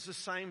message is the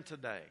same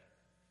today.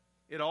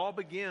 It all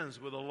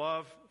begins with a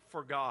love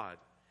for God.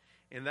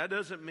 And that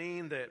doesn't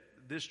mean that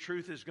this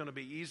truth is going to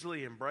be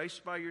easily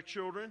embraced by your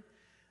children,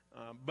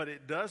 but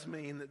it does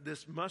mean that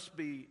this must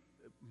be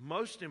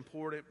most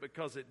important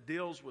because it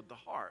deals with the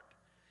heart.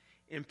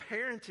 And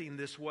parenting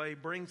this way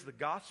brings the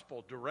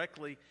gospel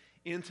directly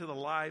into the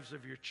lives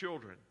of your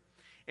children.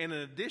 And in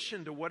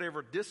addition to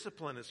whatever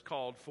discipline is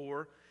called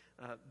for,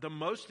 the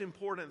most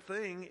important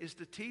thing is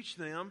to teach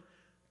them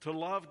to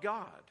love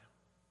God.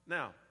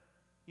 Now,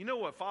 you know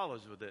what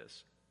follows with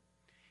this.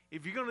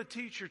 If you're going to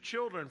teach your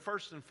children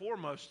first and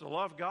foremost to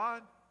love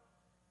God,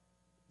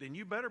 then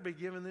you better be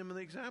giving them an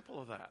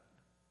example of that.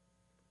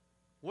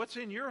 What's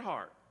in your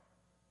heart?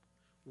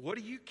 What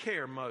do you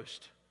care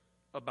most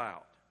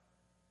about?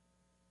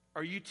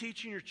 Are you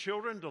teaching your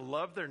children to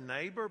love their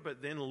neighbor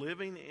but then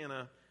living in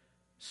a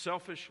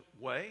selfish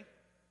way?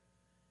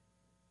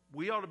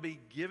 We ought to be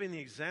giving the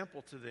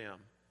example to them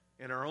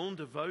in our own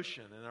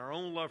devotion and our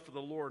own love for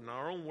the Lord and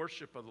our own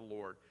worship of the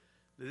Lord.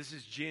 That this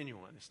is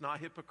genuine. It's not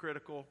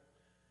hypocritical.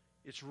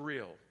 It's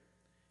real.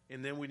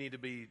 And then we need to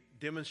be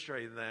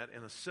demonstrating that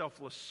in a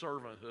selfless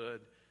servanthood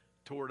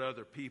toward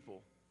other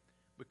people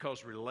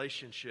because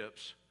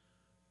relationships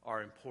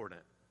are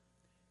important.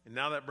 And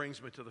now that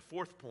brings me to the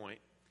fourth point.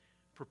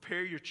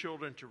 Prepare your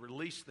children to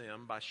release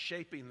them by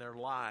shaping their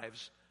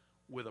lives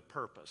with a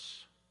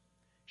purpose.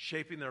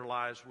 Shaping their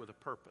lives with a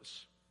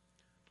purpose.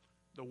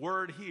 The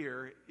word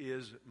here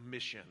is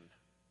mission.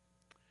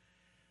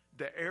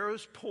 The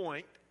arrow's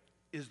point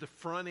is the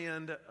front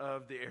end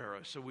of the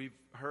arrow. So we've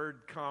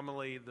heard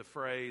commonly the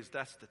phrase,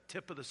 that's the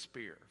tip of the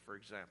spear, for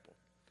example.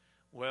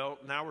 Well,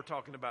 now we're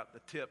talking about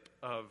the tip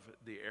of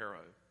the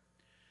arrow.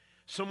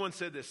 Someone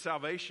said that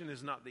salvation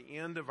is not the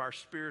end of our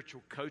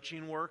spiritual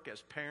coaching work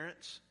as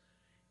parents.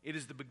 It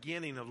is the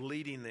beginning of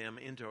leading them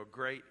into a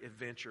great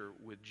adventure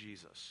with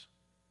Jesus.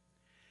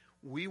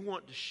 We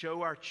want to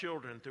show our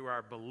children through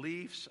our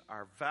beliefs,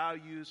 our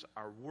values,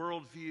 our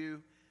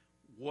worldview,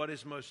 what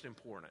is most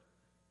important.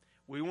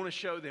 We want to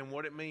show them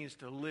what it means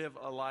to live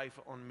a life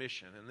on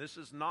mission. And this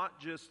is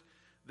not just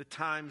the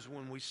times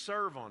when we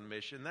serve on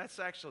mission. That's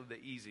actually the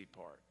easy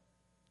part.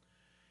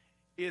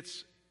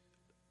 It's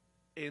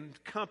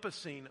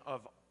encompassing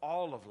of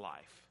all of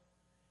life.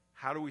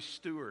 How do we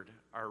steward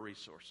our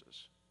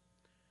resources?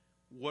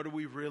 What do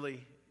we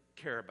really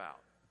care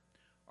about?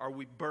 Are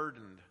we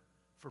burdened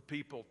for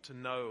people to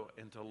know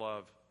and to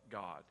love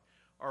God?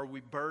 Are we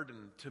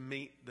burdened to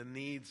meet the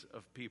needs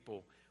of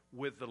people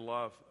with the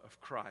love of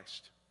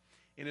Christ?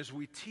 And as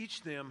we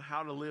teach them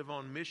how to live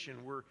on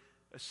mission, we're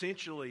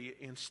essentially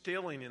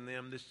instilling in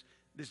them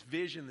this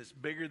vision that's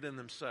bigger than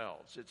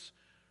themselves.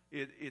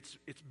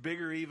 It's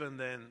bigger even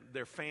than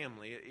their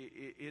family.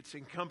 It's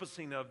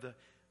encompassing of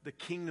the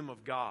kingdom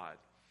of God.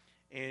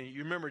 And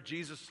you remember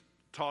Jesus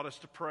taught us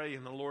to pray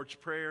in the Lord's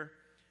Prayer,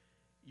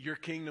 your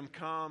kingdom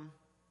come,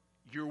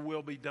 your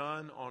will be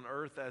done on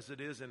earth as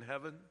it is in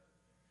heaven.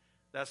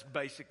 That's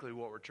basically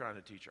what we're trying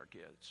to teach our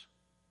kids.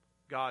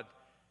 God,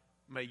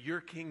 may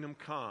your kingdom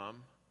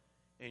come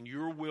and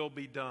your will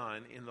be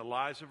done in the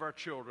lives of our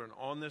children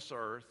on this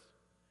earth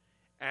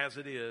as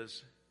it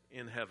is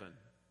in heaven.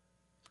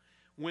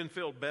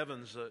 Winfield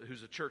Bevins,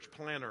 who's a church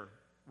planner,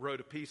 wrote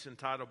a piece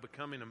entitled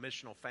Becoming a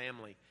Missional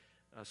Family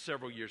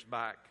several years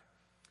back.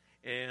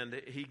 And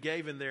he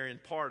gave in there in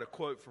part a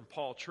quote from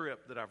Paul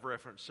Tripp that I've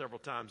referenced several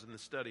times in the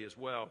study as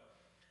well,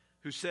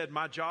 who said,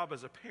 "My job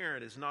as a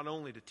parent is not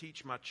only to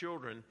teach my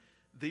children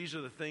these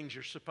are the things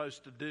you're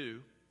supposed to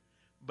do,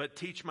 but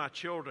teach my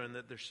children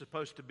that they're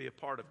supposed to be a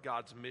part of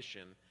God's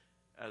mission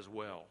as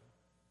well."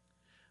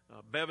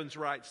 Bevins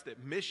writes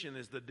that mission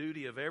is the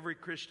duty of every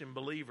Christian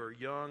believer,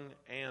 young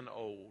and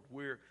old.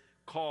 We're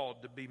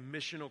called to be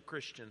missional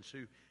Christians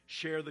who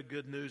share the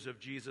good news of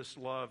Jesus'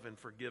 love and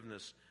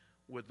forgiveness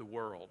with the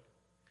world.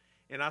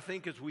 And I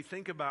think as we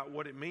think about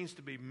what it means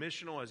to be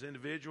missional as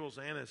individuals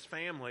and as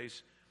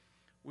families,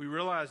 we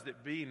realize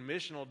that being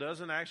missional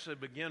doesn't actually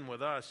begin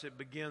with us. It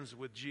begins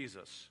with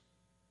Jesus.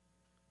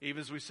 Even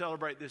as we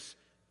celebrate this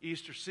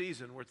Easter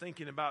season, we're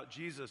thinking about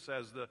Jesus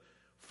as the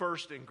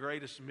first and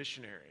greatest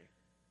missionary,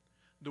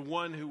 the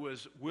one who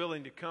was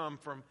willing to come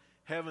from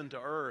heaven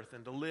to earth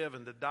and to live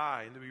and to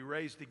die and to be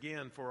raised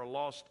again for a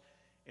lost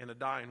and a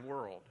dying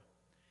world.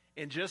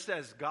 And just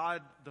as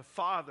God the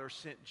Father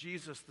sent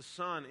Jesus the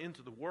Son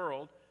into the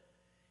world,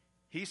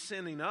 He's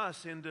sending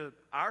us into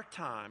our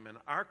time and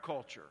our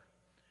culture.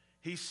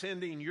 He's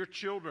sending your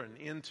children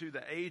into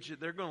the age that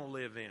they're going to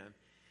live in.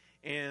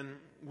 And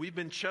we've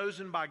been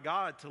chosen by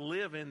God to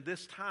live in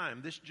this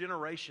time, this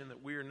generation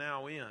that we are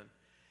now in.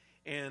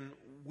 And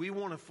we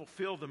want to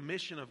fulfill the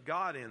mission of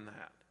God in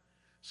that.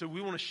 So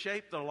we want to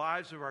shape the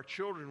lives of our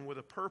children with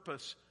a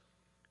purpose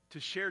to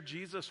share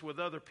Jesus with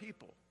other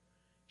people.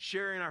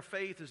 Sharing our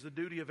faith is the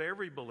duty of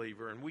every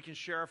believer, and we can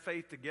share our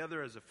faith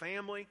together as a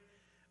family.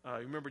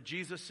 Remember,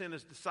 Jesus sent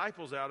His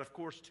disciples out, of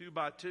course, 2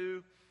 by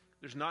 2.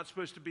 There's not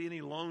supposed to be any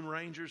lone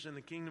rangers in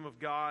the kingdom of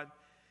God.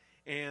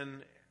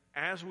 And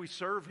as we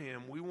serve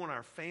Him, we want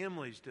our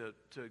families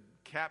to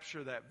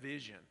capture that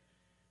vision.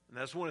 And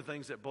that's one of the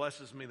things that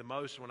blesses me the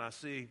most when I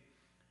see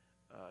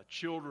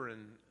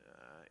children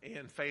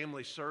and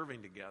families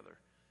serving together.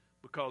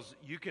 Because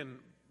you can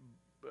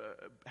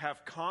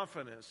have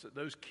confidence that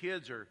those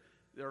kids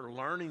they're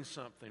learning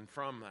something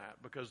from that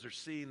because they're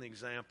seeing the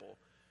example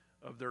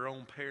of their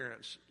own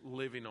parents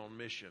living on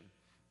mission.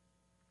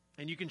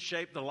 And you can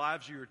shape the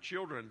lives of your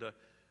children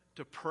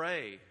to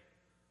pray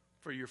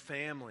for your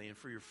family and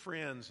for your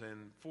friends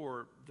and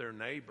for their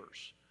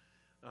neighbors,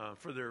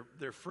 for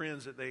their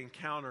friends that they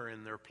encounter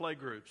in their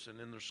playgroups and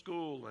in their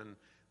school and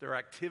their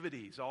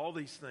activities, all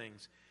these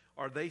things.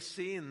 Are they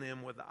seeing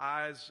them with the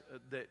eyes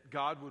that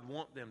God would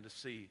want them to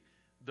see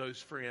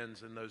those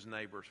friends and those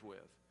neighbors with?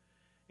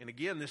 And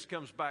again, this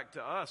comes back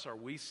to us. Are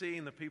we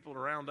seeing the people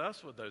around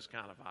us with those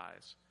kind of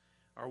eyes?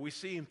 Are we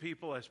seeing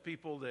people as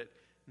people that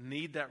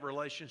need that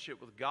relationship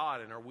with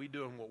God, and are we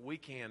doing what we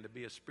can to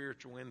be a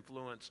spiritual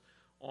influence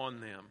on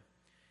them?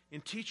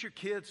 And teach your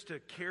kids to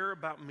care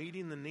about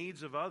meeting the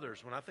needs of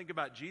others. When I think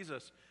about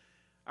Jesus,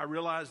 I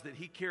realize that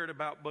He cared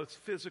about both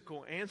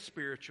physical and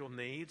spiritual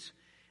needs.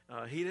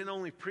 He didn't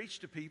only preach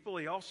to people,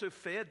 He also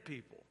fed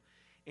people.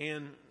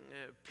 And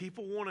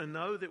people want to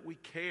know that we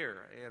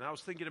care. And I was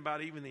thinking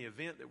about even the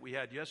event that we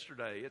had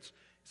yesterday. It's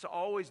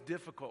always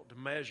difficult to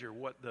measure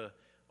what the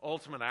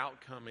ultimate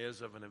outcome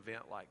is of an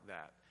event like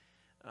that.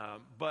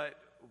 But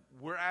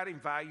we're adding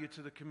value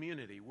to the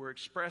community. We're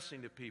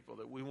expressing to people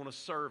that we want to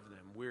serve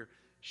them. We're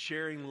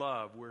sharing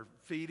love. We're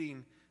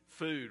feeding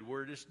food.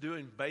 We're just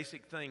doing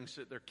basic things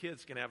so that their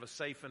kids can have a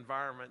safe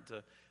environment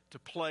to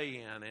play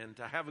in and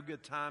to have a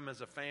good time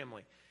as a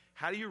family.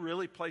 How do you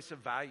really place a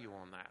value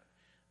on that?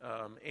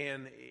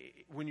 And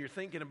when you're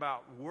thinking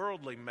about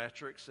worldly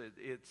metrics,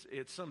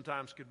 it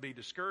sometimes could be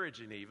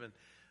discouraging even.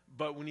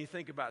 But when you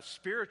think about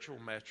spiritual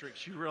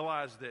metrics, you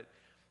realize that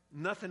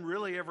nothing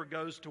really ever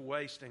goes to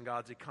waste in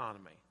God's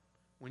economy.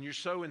 When you're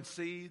sowing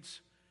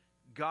seeds,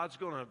 God's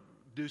going to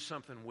do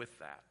something with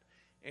that.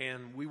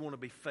 And we want to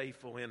be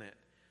faithful in it.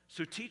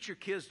 So teach your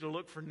kids to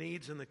look for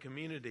needs in the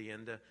community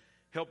and to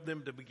help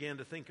them to begin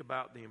to think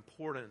about the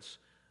importance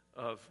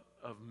of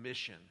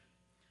mission.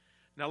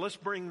 Now let's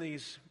bring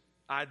these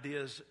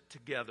ideas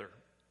together.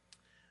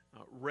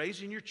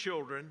 Raising your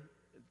children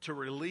to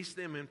release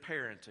them in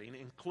parenting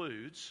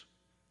includes,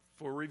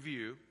 for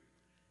review,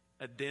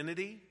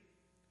 identity,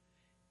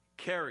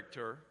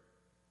 character,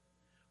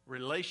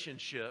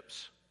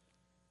 relationships,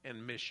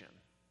 and mission.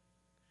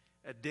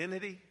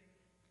 Identity,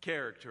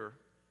 character,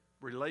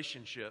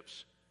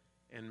 relationships,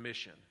 and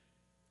mission.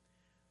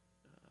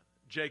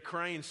 Jay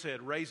Crane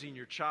said, raising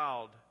your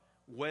child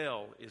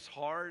well is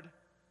hard,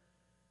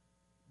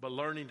 but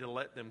learning to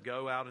let them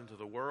go out into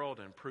the world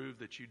and prove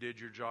that you did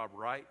your job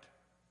right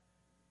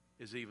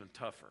is even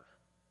tougher.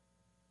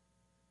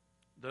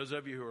 Those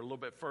of you who are a little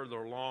bit further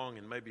along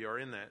and maybe are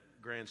in that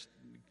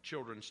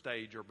grandchildren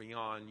stage or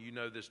beyond, you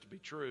know this to be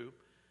true.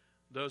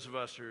 Those of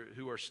us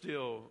who are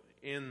still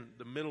in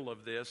the middle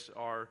of this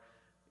are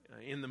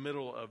in the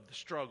middle of the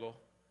struggle.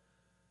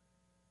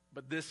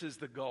 But this is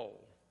the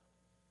goal.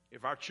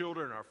 If our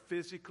children are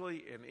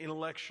physically and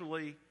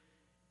intellectually,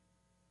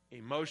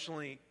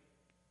 emotionally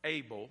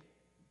able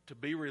to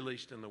be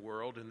released in the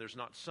world, and there's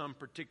not some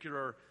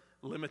particular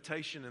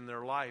limitation in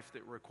their life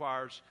that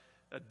requires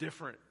a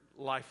different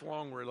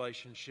lifelong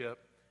relationship,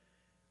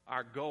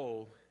 our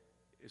goal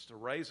is to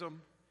raise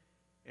them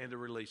and to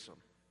release them.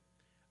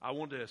 I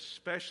want to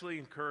especially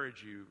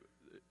encourage you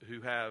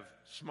who have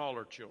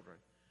smaller children.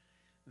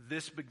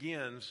 This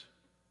begins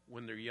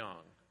when they're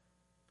young.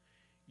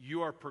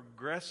 You are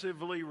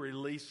progressively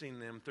releasing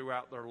them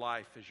throughout their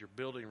life as you're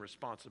building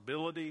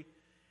responsibility.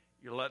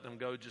 You're letting them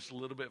go just a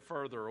little bit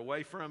further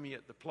away from you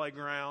at the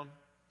playground.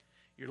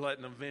 You're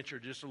letting them venture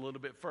just a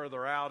little bit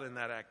further out in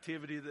that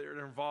activity that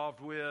they're involved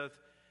with.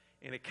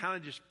 And it kind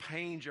of just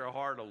pains your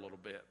heart a little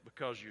bit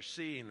because you're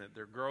seeing that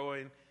they're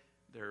growing,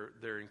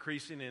 they're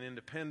increasing in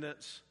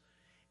independence.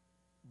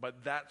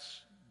 But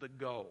that's the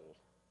goal.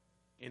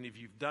 And if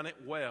you've done it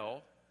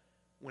well,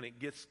 when it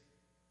gets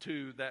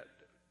to that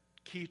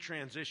key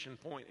transition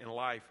point in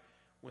life,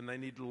 when they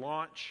need to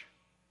launch,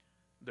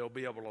 they'll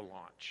be able to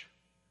launch.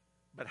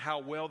 But how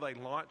well they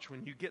launch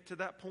when you get to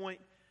that point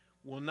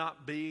will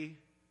not be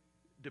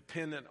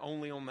dependent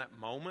only on that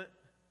moment.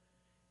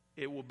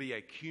 It will be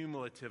a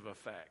cumulative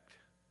effect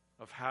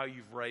of how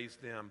you've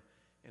raised them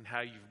and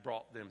how you've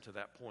brought them to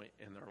that point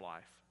in their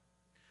life.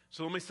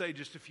 So let me say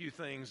just a few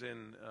things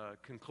in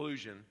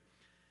conclusion.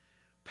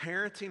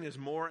 Parenting is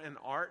more an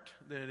art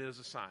than it is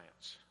a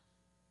science.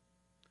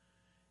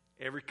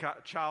 Every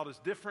child is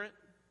different.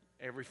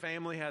 Every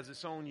family has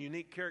its own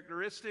unique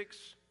characteristics.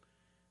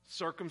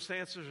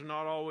 Circumstances are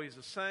not always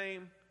the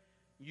same.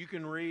 You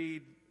can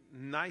read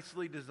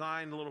nicely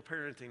designed little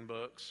parenting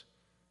books,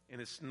 and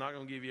it's not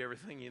going to give you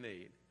everything you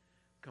need.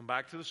 Come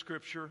back to the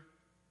Scripture,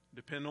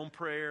 depend on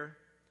prayer,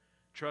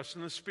 trust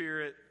in the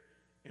Spirit,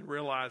 and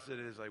realize that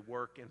it is a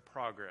work in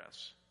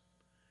progress.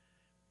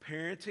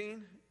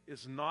 Parenting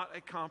is not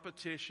a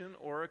competition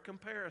or a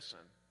comparison.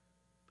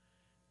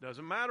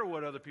 Doesn't matter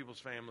what other people's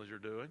families are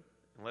doing,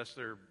 unless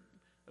they're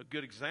a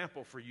good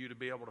example for you to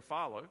be able to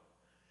follow.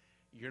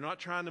 You're not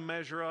trying to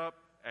measure up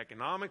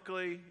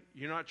economically.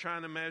 You're not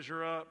trying to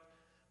measure up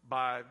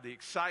by the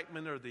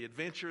excitement or the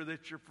adventure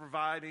that you're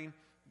providing.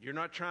 You're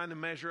not trying to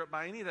measure up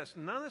by any of that.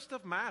 None of that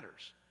stuff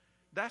matters.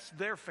 That's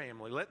their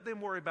family. Let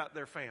them worry about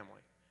their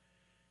family.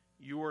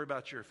 You worry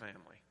about your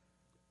family.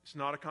 It's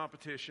not a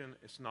competition.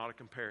 It's not a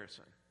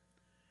comparison.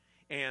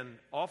 And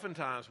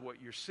oftentimes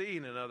what you're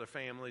seeing in other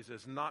families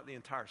is not the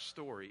entire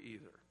story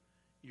either.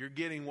 You're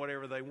getting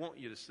whatever they want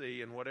you to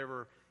see and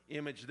whatever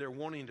image they're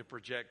wanting to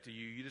project to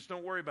you. You just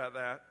don't worry about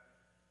that.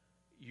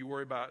 You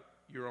worry about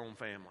your own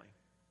family.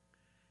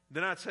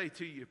 Then I'd say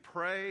to you,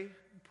 pray,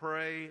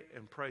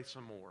 and pray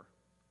some more.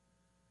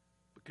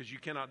 Because you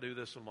cannot do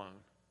this alone.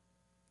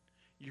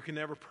 You can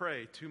never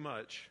pray too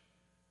much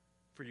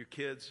for your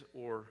kids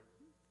or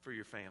for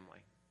your family.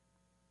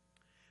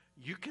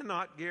 You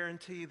cannot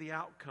guarantee the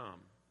outcome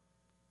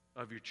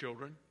of your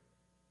children,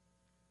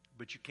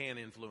 but you can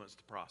influence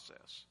the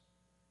process.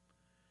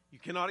 You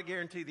cannot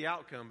guarantee the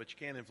outcome, but you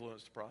can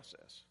influence the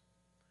process.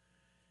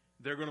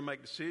 They're going to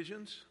make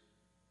decisions.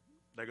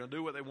 They're going to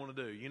do what they want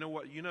to do. You know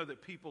what? You know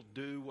that people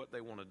do what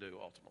they want to do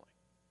ultimately.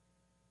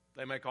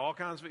 They make all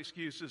kinds of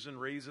excuses and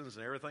reasons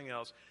and everything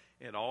else,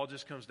 and it all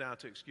just comes down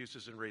to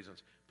excuses and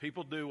reasons.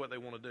 People do what they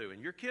want to do,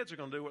 and your kids are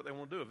going to do what they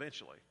want to do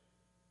eventually.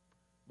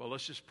 But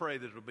let's just pray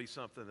that it'll be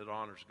something that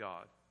honors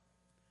God.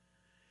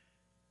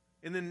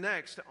 And then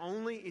next,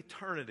 only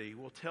eternity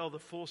will tell the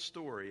full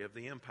story of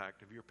the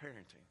impact of your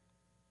parenting.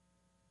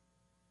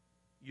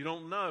 You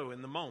don't know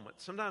in the moment.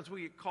 Sometimes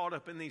we get caught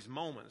up in these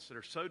moments that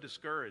are so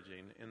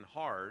discouraging and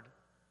hard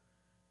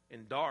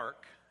and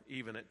dark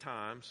even at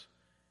times,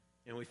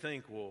 and we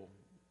think, well,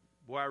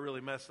 boy, I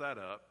really messed that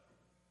up.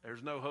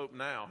 There's no hope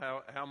now.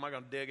 How am I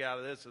going to dig out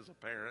of this as a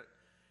parent?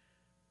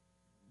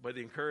 But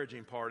the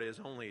encouraging part is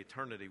only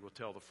eternity will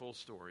tell the full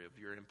story of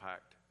your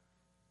impact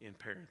in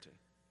parenting.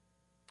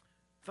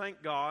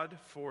 Thank God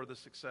for the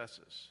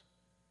successes.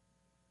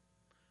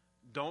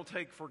 Don't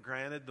take for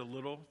granted the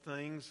little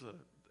things,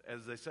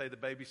 as they say, the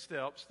baby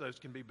steps. Those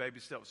can be baby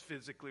steps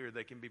physically or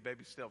they can be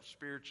baby steps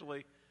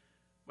spiritually.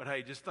 But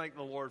hey, just thank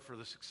the Lord for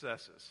the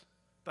successes.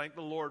 Thank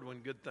the Lord when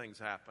good things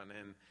happen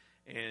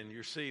and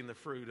you're seeing the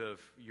fruit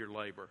of your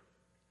labor.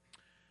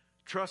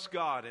 Trust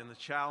God in the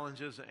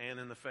challenges and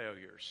in the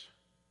failures,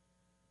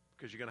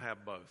 because you're going to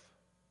have both.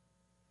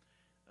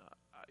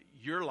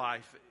 Your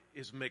life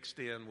is mixed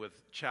in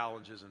with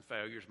challenges and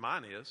failures.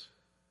 Mine is,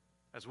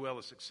 as well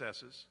as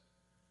successes.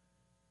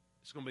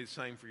 It's going to be the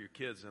same for your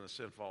kids in a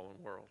sin-fallen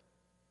world.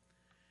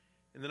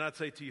 And then I'd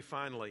say to you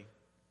finally,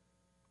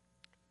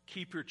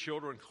 keep your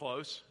children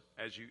close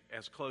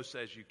as close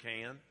as you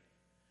can.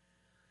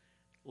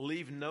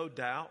 Leave no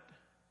doubt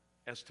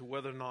as to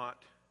whether or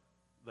not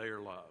they are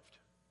loved.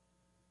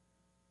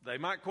 They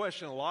might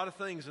question a lot of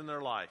things in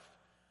their life,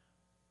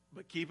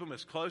 but keep them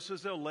as close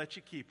as they'll let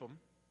you keep them,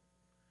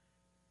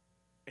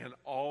 and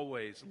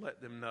always let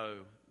them know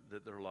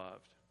that they're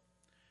loved.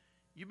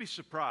 You'd be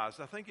surprised.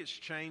 I think it's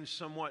changed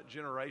somewhat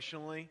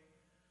generationally,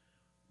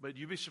 But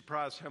you'd be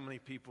surprised how many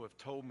people have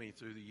told me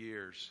through the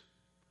years,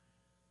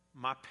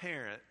 my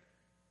parent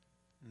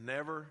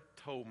never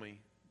told me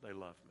they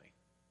loved me.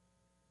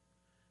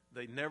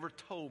 They never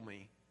told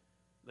me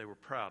they were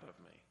proud of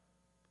me.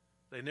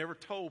 They never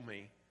told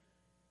me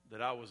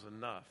that I was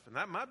enough. And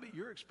that might be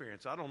your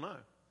experience. I don't know.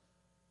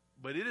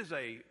 But it is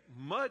a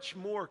much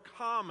more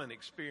common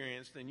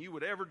experience than you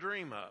would ever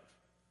dream of.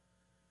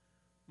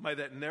 May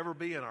that never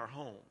be in our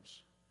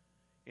homes.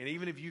 And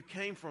even if you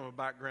came from a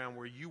background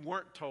where you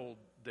weren't told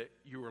that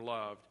you were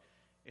loved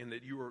and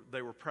that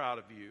they were proud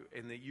of you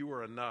and that you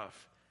were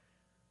enough,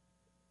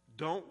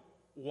 don't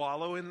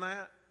wallow in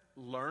that.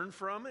 Learn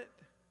from it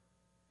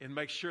and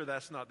make sure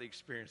that's not the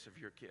experience of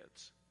your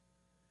kids.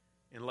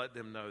 And let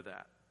them know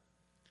that.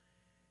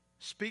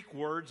 Speak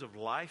words of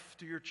life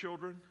to your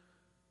children,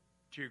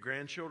 to your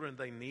grandchildren.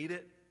 They need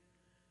it.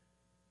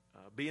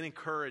 Be an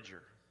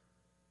encourager.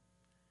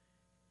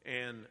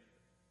 And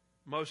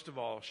most of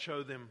all,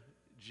 show them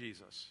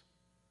Jesus.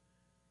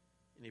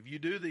 And if you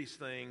do these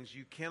things,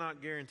 you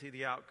cannot guarantee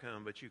the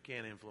outcome, but you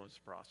can influence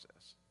the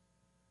process.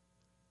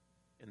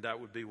 And that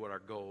would be what our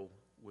goal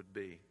would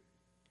be.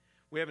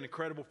 We have an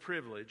incredible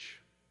privilege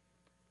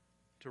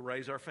to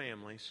raise our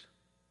families.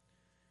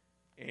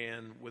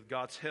 And with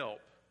God's help,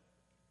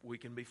 we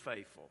can be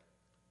faithful.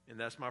 And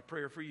that's my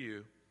prayer for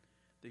you,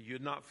 that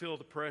you'd not feel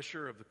the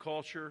pressure of the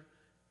culture.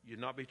 You'd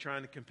not be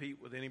trying to compete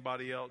with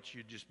anybody else.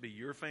 You'd just be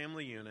your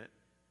family unit.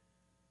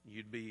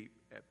 You'd be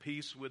at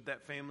peace with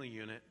that family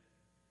unit.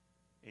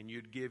 And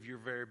you'd give your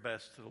very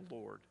best to the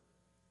Lord.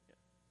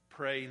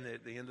 Praying that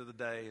at the end of the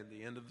day, at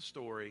the end of the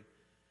story,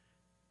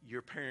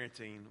 your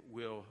parenting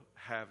will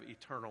have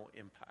eternal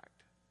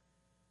impact.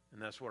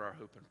 And that's what our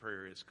hope and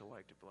prayer is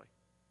collectively.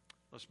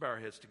 Let's bow our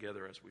heads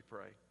together as we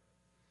pray.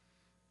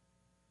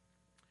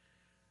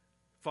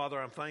 Father,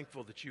 I'm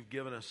thankful that you've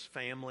given us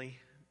family,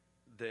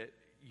 that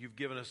you've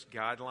given us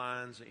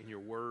guidelines in your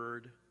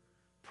word,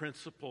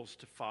 principles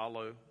to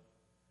follow.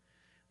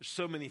 There's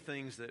so many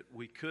things that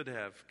we could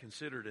have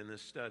considered in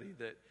this study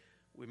that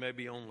we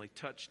maybe only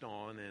touched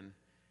on. And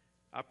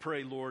I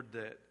pray, Lord,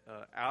 that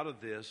out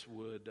of this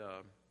would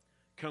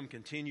come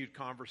continued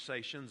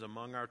conversations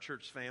among our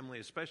church family,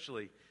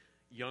 especially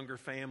younger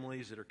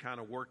families that are kind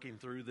of working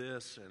through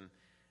this and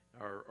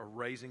are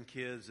raising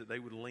kids, that they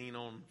would lean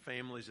on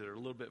families that are a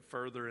little bit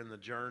further in the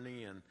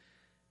journey and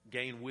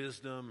gain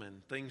wisdom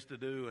and things to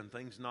do and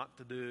things not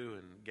to do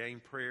and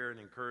gain prayer and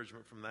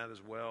encouragement from that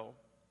as well.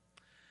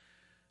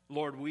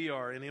 Lord, we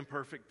are an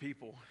imperfect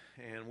people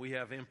and we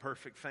have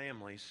imperfect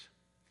families,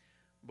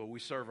 but we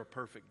serve a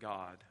perfect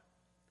God.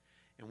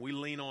 And we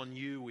lean on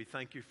you. We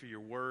thank you for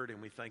your word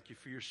and we thank you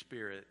for your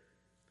spirit.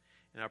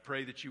 And I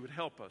pray that you would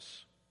help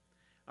us.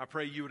 I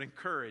pray you would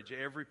encourage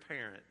every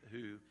parent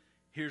who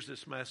hears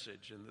this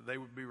message and that they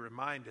would be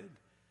reminded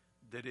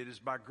that it is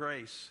by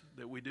grace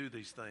that we do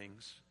these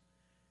things,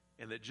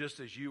 and that just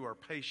as you are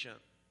patient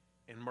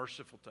and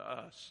merciful to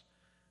us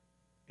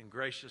and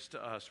gracious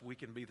to us, we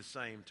can be the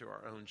same to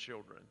our own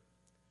children.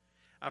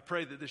 I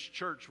pray that this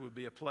church would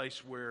be a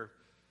place where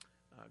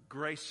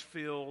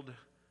grace-filled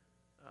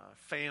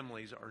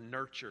families are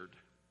nurtured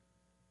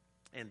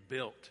and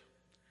built,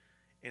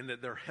 and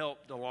that they're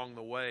helped along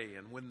the way,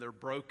 and when they're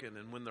broken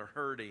and when they're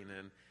hurting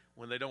and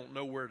when they don't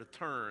know where to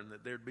turn,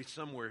 that there'd be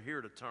somewhere here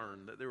to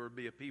turn, that there would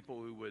be a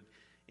people who would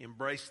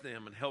embrace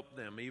them and help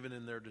them even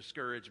in their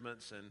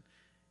discouragements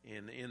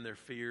and in their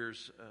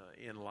fears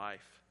in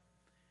life.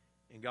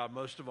 And God,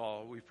 most of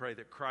all, we pray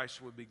that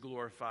Christ would be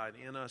glorified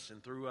in us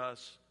and through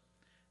us,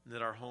 and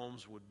that our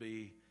homes would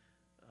be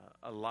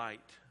a light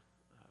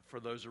for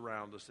those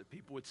around us, that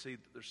people would see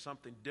that there's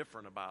something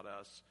different about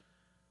us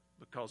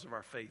because of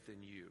our faith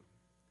in you.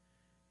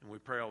 And we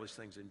pray all these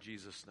things in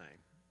Jesus'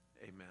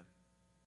 name. Amen.